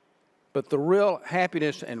 but the real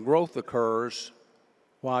happiness and growth occurs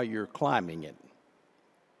while you're climbing it.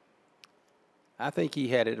 I think he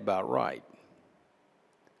had it about right.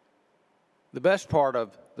 The best part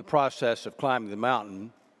of the process of climbing the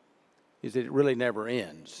mountain is that it really never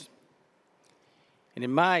ends. And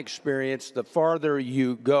in my experience, the farther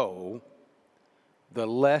you go, the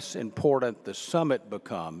less important the summit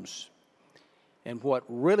becomes, and what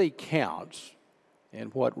really counts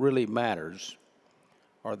and what really matters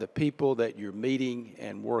are the people that you're meeting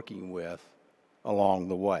and working with along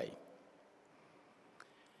the way.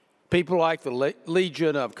 People like the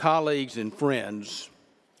legion of colleagues and friends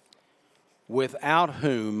without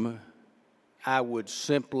whom I would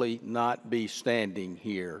simply not be standing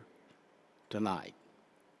here tonight,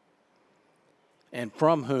 and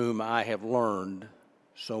from whom I have learned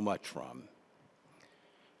so much from.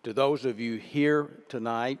 To those of you here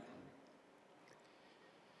tonight,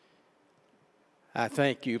 I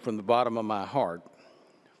thank you from the bottom of my heart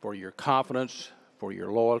for your confidence, for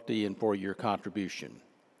your loyalty, and for your contribution.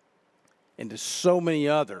 And to so many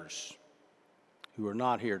others who are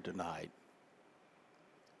not here tonight,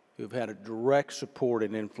 who have had a direct support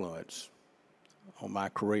and influence on my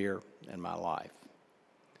career and my life.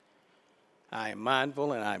 I am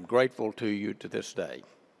mindful and I'm grateful to you to this day.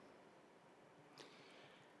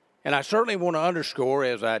 And I certainly want to underscore,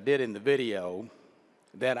 as I did in the video,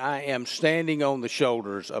 that I am standing on the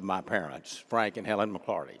shoulders of my parents, Frank and Helen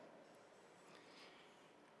McLarty.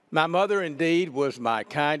 My mother, indeed, was my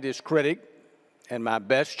kindest critic and my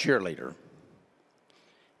best cheerleader.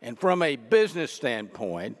 And from a business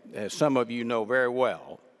standpoint, as some of you know very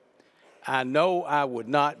well, I know I would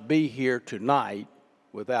not be here tonight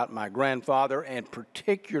without my grandfather, and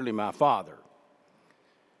particularly my father,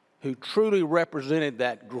 who truly represented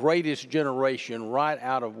that greatest generation right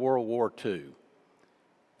out of World War II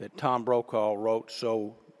that Tom Brokaw wrote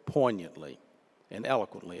so poignantly and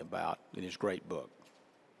eloquently about in his great book.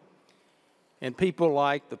 And people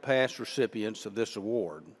like the past recipients of this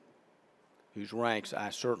award, whose ranks I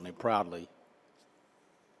certainly proudly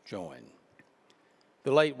join.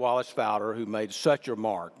 The late Wallace Fowler, who made such a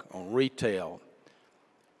mark on retail,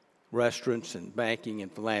 restaurants, and banking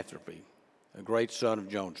and philanthropy, a great son of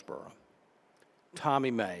Jonesboro.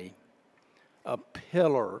 Tommy May, a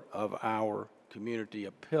pillar of our community,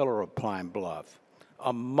 a pillar of Pine Bluff,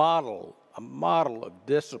 a model of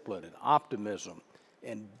discipline and optimism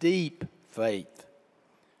and deep faith,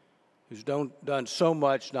 who's done so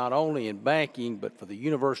much not only in banking but for the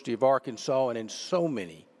University of Arkansas and in so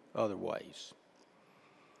many other ways.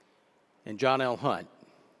 And John L. Hunt,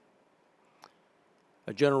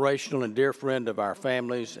 a generational and dear friend of our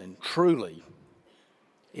families, and truly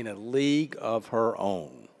in a league of her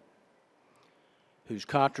own, whose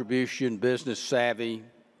contribution, business savvy,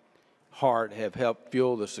 heart have helped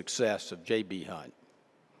fuel the success of J.B. Hunt,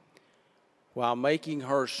 while making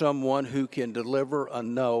her someone who can deliver a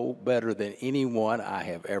no better than anyone I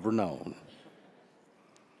have ever known.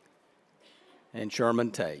 And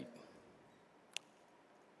Sherman Tate,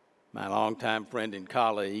 my longtime friend and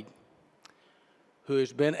colleague, who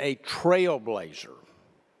has been a trailblazer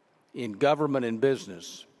in government and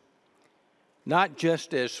business, not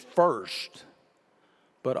just as first,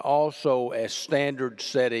 but also as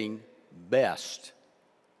standard-setting best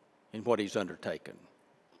in what he's undertaken.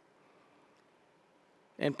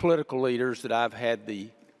 And political leaders that I've had the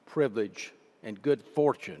privilege and good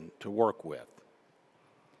fortune to work with,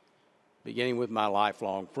 beginning with my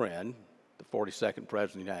lifelong friend, the 42nd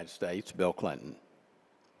President of the United States, Bill Clinton.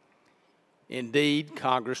 Indeed,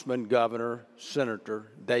 Congressman, Governor,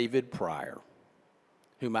 Senator David Pryor,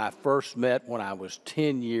 whom I first met when I was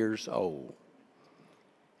 10 years old.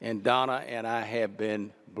 And Donna and I have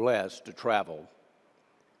been blessed to travel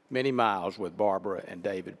many miles with Barbara and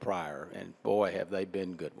David Pryor, and boy, have they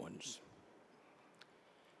been good ones.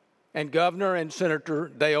 And Governor and Senator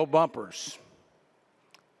Dale Bumpers,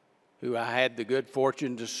 who I had the good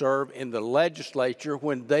fortune to serve in the legislature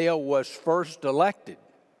when Dale was first elected,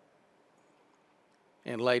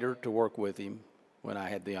 and later to work with him when I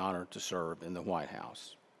had the honor to serve in the White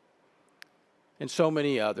House. And so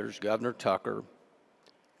many others, Governor Tucker,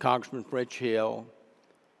 Congressman French Hill,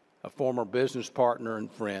 a former business partner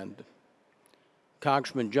and friend,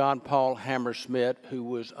 Congressman John Paul Hammersmith, who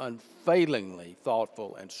was unfailingly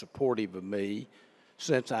thoughtful and supportive of me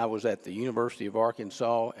since I was at the University of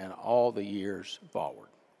Arkansas and all the years forward.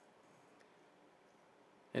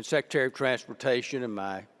 And Secretary of Transportation and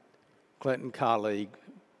my Clinton colleague,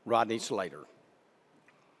 Rodney Slater,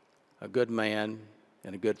 a good man,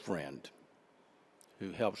 and a good friend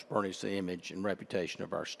who helps burnish the image and reputation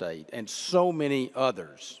of our state, and so many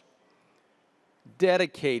others,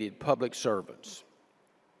 dedicated public servants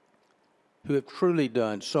who have truly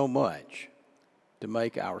done so much to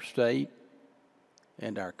make our state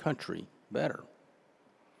and our country better.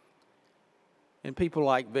 And people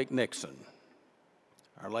like Vic Nixon,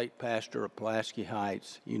 our late pastor of Pulaski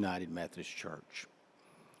Heights United Methodist Church,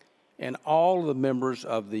 and all the members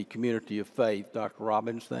of the community of faith. Dr.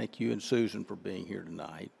 Robbins, thank you, and Susan for being here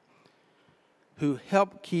tonight, who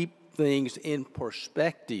help keep things in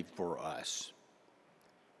perspective for us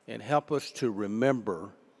and help us to remember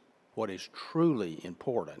what is truly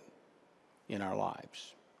important in our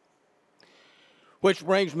lives. Which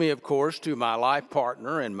brings me, of course, to my life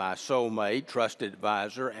partner and my soulmate, trusted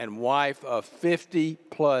advisor, and wife of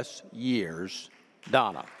 50-plus years,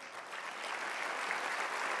 Donna.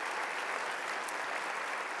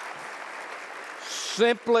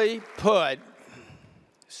 Simply put,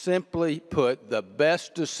 the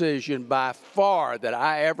best decision by far that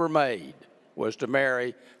I ever made was to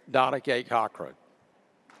marry Donna K. Cochran.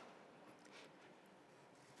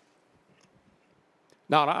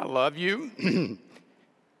 Donna, I love you,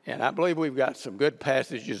 and I believe we've got some good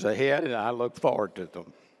passages ahead, and I look forward to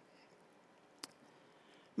them.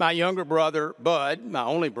 My younger brother, Bud, my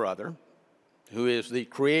only brother, who is the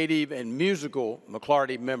creative and musical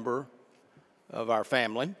McLarty member of our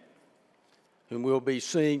family, whom we'll be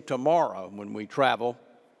seeing tomorrow when we travel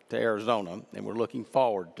to Arizona, and we're looking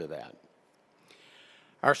forward to that.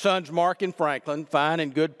 Our sons, Mark and Franklin, fine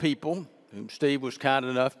and good people, whom Steve was kind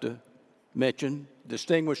enough to mention,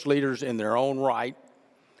 distinguished leaders in their own right,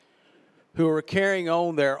 who are carrying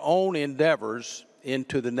on their own endeavors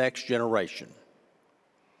into the next generation.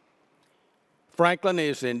 Franklin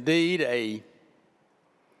is indeed a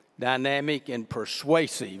dynamic and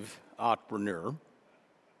persuasive entrepreneur.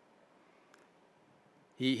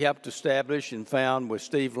 He helped establish and found with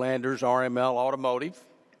Steve Landers RML Automotive,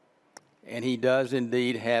 and he does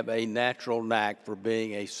indeed have a natural knack for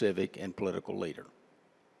being a civic and political leader.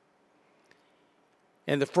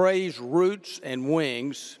 And the phrase roots and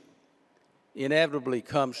wings inevitably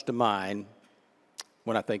comes to mind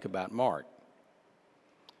when I think about Mark,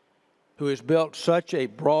 who has built such a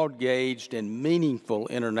broad-gauged and meaningful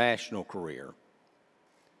international career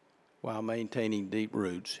while maintaining deep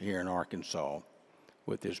roots here in Arkansas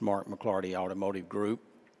with his Mack McLarty Automotive Group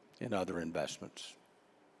and other investments.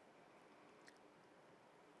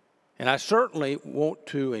 And I certainly want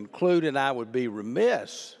to include, and I would be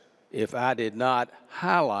remiss if I did not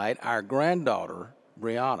highlight our granddaughter,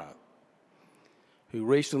 Brianna, who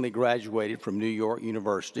recently graduated from New York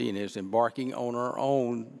University and is embarking on her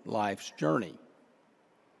own life's journey.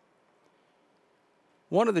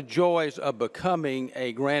 One of the joys of becoming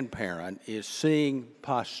a grandparent is seeing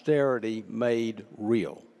posterity made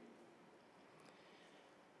real.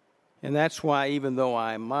 And that's why, even though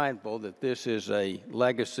I'm mindful that this is a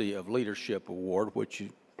Legacy of Leadership Award, which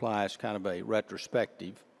implies kind of a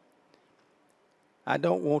retrospective, I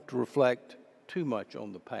don't want to reflect too much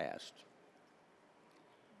on the past,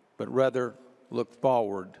 but rather look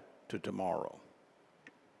forward to tomorrow.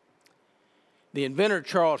 The inventor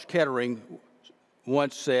Charles Kettering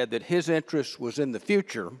once said that his interest was in the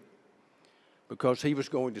future because he was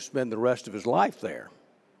going to spend the rest of his life there.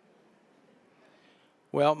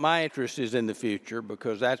 Well, my interest is in the future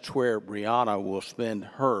because that's where Brianna will spend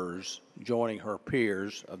hers, joining her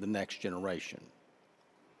peers of the next generation.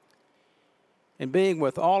 And being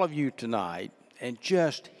with all of you tonight and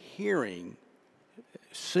just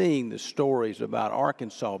seeing the stories about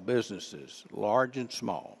Arkansas businesses, large and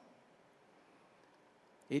small,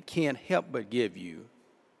 it can't help but give you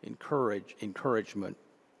encouragement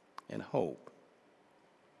and hope.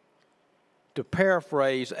 To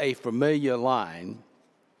paraphrase a familiar line,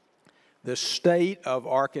 the state of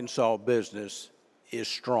Arkansas business is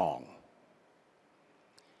strong.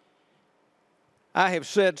 I have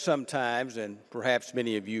said sometimes, and perhaps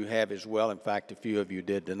many of you have as well, in fact, a few of you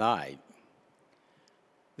did tonight,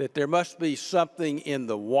 that there must be something in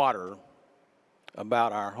the water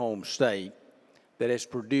about our home state that has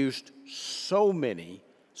produced so many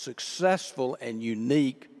successful and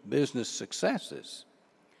unique business successes,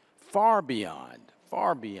 far beyond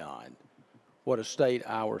what a state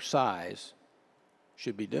our size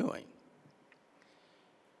should be doing.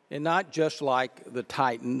 And not just like the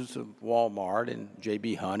titans of Walmart and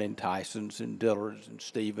J.B. Hunt and Tyson's and Dillard's and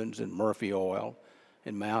Stevens and Murphy Oil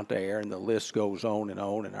and Mount Air, and the list goes on, and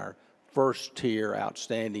our first-tier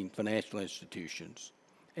outstanding financial institutions,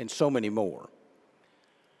 and so many more.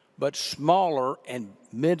 But smaller and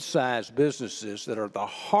mid-sized businesses that are the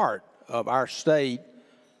heart of our state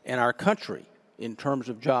and our country in terms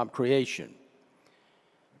of job creation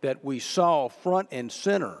that we saw front and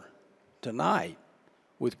center tonight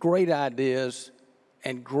with great ideas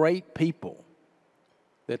and great people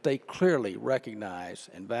that they clearly recognize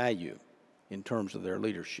and value in terms of their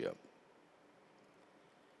leadership.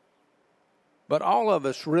 But all of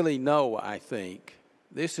us really know, I think,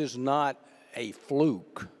 this is not a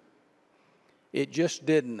fluke. It just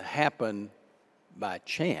didn't happen by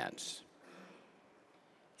chance.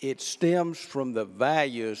 It stems from the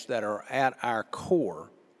values that are at our core,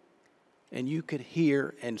 and you could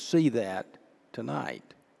hear and see that tonight.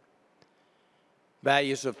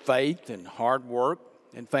 Values of faith and hard work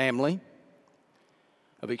and family,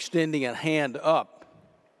 of extending a hand up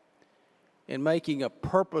and making a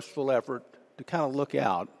purposeful effort to kind of look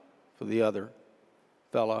out for the other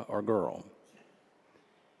fella or girl,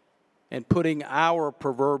 and putting our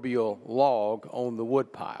proverbial log on the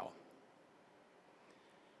woodpile.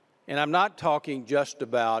 And I'm not talking just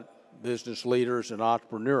about business leaders and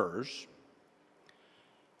entrepreneurs.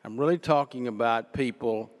 I'm really talking about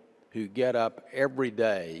people who get up every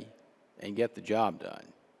day and get the job done.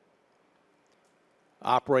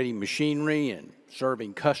 Operating machinery and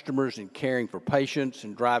serving customers and caring for patients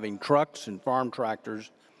and driving trucks and farm tractors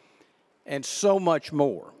and so much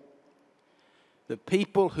more. The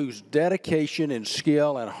people whose dedication and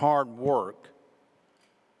skill and hard work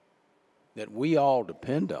that we all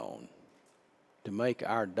depend on to make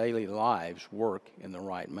our daily lives work in the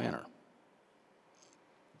right manner.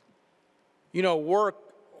 You know, work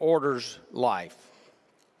orders life,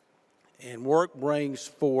 and work brings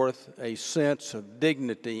forth a sense of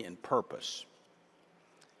dignity and purpose,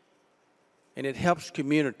 and it helps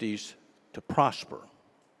communities to prosper,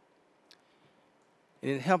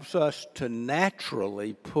 and it helps us to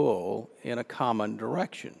naturally pull in a common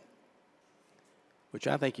direction, which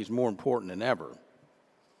I think is more important than ever,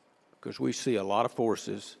 because we see a lot of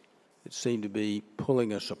forces that seem to be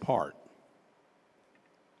pulling us apart.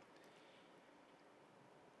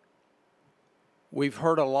 We've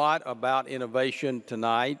heard a lot about innovation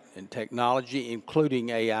tonight and technology, including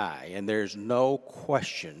AI, and there's no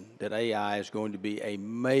question that AI is going to be a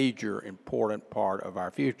major, important part of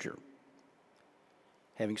our future.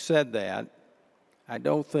 Having said that, I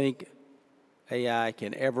don't think AI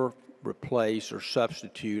can ever replace or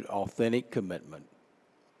substitute authentic commitment.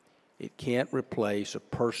 It can't replace a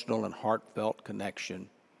personal and heartfelt connection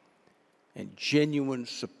and genuine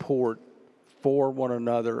support for one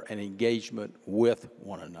another and engagement with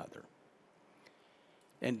one another.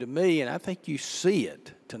 And to me, and I think you see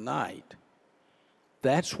it tonight,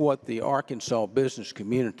 that's what the Arkansas business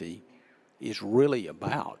community is really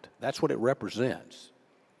about. That's what it represents.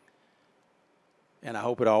 And I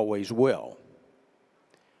hope it always will.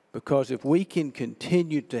 Because if we can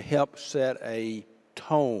continue to help set a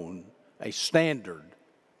tone, a standard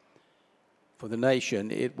for the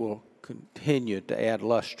nation, it will continue to add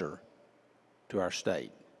luster to our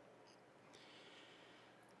state.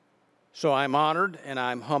 So I'm honored and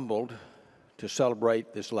I'm humbled to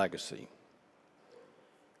celebrate this legacy.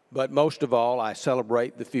 But most of all, I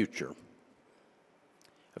celebrate the future.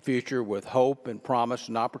 A future with hope and promise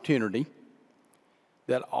and opportunity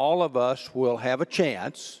that all of us will have a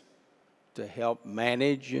chance to help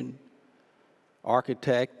manage and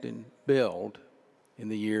architect and build in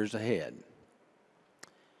the years ahead.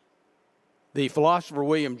 The philosopher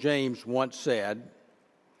William James once said,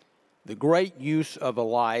 "The great use of a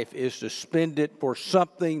life is to spend it for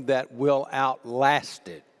something that will outlast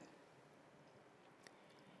it."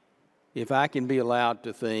 If I can be allowed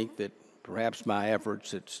to think that perhaps my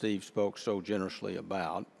efforts that Steve spoke so generously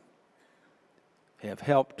about have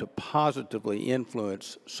helped to positively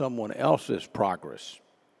influence someone else's progress,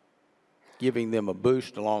 giving them a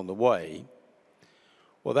boost along the way,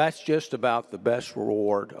 well, that's just about the best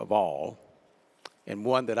reward of all, and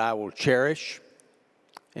one that I will cherish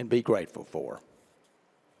and be grateful for.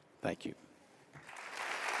 Thank you.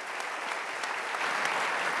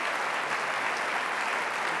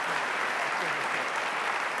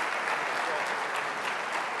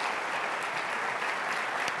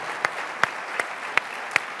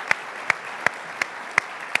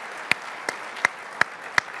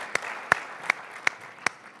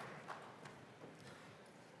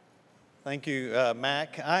 Thank you,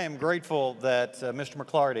 Mac. I am grateful that Mr.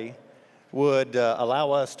 McLarty would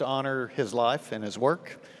allow us to honor his life and his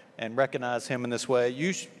work and recognize him in this way.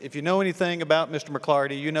 If you know anything about Mr.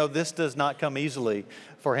 McLarty, you know this does not come easily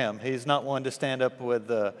for him. He's not one to stand up with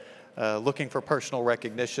looking for personal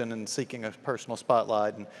recognition and seeking a personal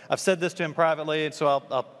spotlight. And I've said this to him privately, and so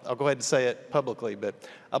I'll go ahead and say it publicly, but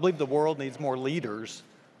I believe the world needs more leaders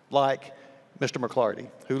like Mr. McLarty,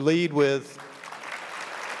 who lead with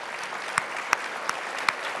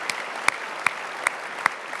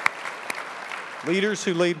leaders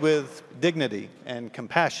who lead with dignity and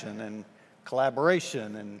compassion and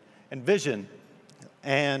collaboration and vision.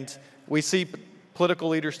 And we see political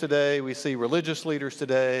leaders today, we see religious leaders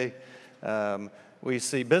today, we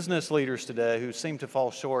see business leaders today who seem to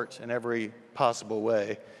fall short in every possible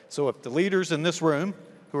way. So if the leaders in this room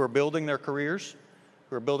who are building their careers,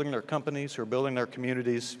 who are building their companies, who are building their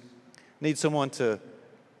communities, need someone to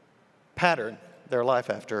pattern their life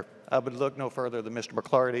after, I would look no further than Mr.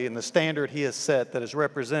 McLarty and the standard he has set that has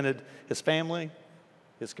represented his family,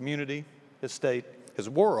 his community, his state, his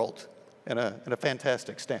world in a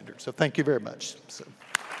fantastic standard. So thank you very much.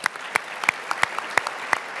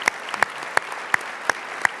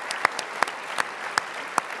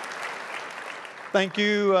 Thank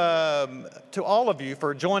you to all of you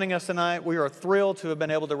for joining us tonight. We are thrilled to have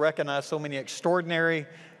been able to recognize so many extraordinary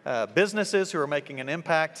businesses who are making an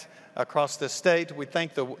impact across this state. We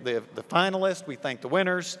thank the finalists. We thank the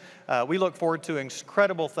winners. We look forward to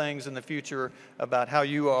incredible things in the future about how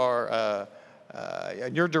you are,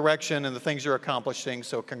 your direction and the things you're accomplishing.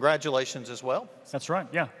 So congratulations as well. That's right.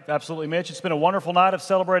 Yeah, absolutely, Mitch. It's been a wonderful night of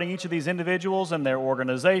celebrating each of these individuals and their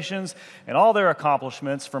organizations and all their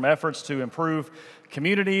accomplishments, from efforts to improve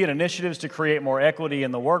community and initiatives to create more equity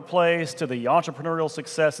in the workplace, to the entrepreneurial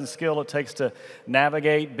success and skill it takes to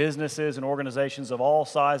navigate businesses and organizations of all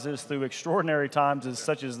sizes through extraordinary times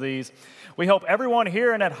such as these. We hope everyone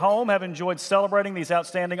here and at home have enjoyed celebrating these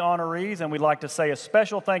outstanding honorees, and we'd like to say a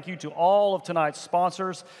special thank you to all of tonight's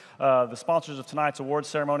sponsors, the sponsors of tonight's awards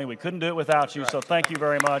ceremony. We couldn't do it without you, so thank you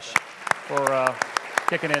very much for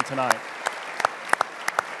kicking in tonight.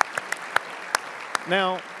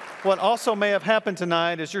 Now, what also may have happened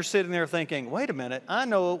tonight is you're sitting there thinking, wait a minute, I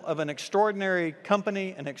know of an extraordinary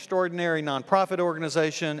company, an extraordinary nonprofit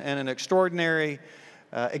organization, and an extraordinary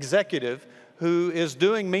executive who is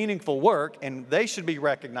doing meaningful work, and they should be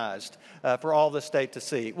recognized for all the state to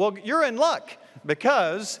see. Well, you're in luck,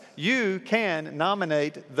 because you can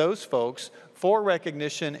nominate those folks for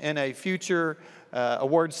recognition in a future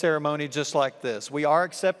award ceremony just like this. We are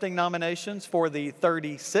accepting nominations for the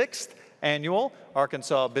 36th Annual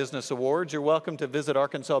Arkansas Business Awards. You're welcome to visit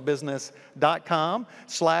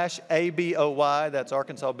arkansasbusiness.com/ABOY, that's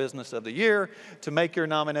Arkansas Business of the Year, to make your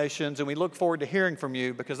nominations. And we look forward to hearing from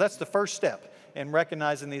you, because that's the first step in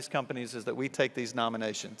recognizing these companies, is that we take these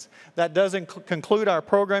nominations. That does conclude our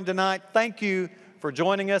program tonight. Thank you for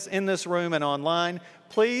joining us in this room and online.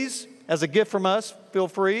 Please, as a gift from us, feel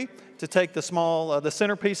free to take the small, the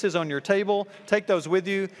centerpieces on your table. Take those with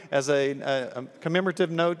you as a commemorative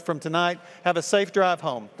note from tonight. Have a safe drive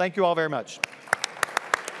home. Thank you all very much.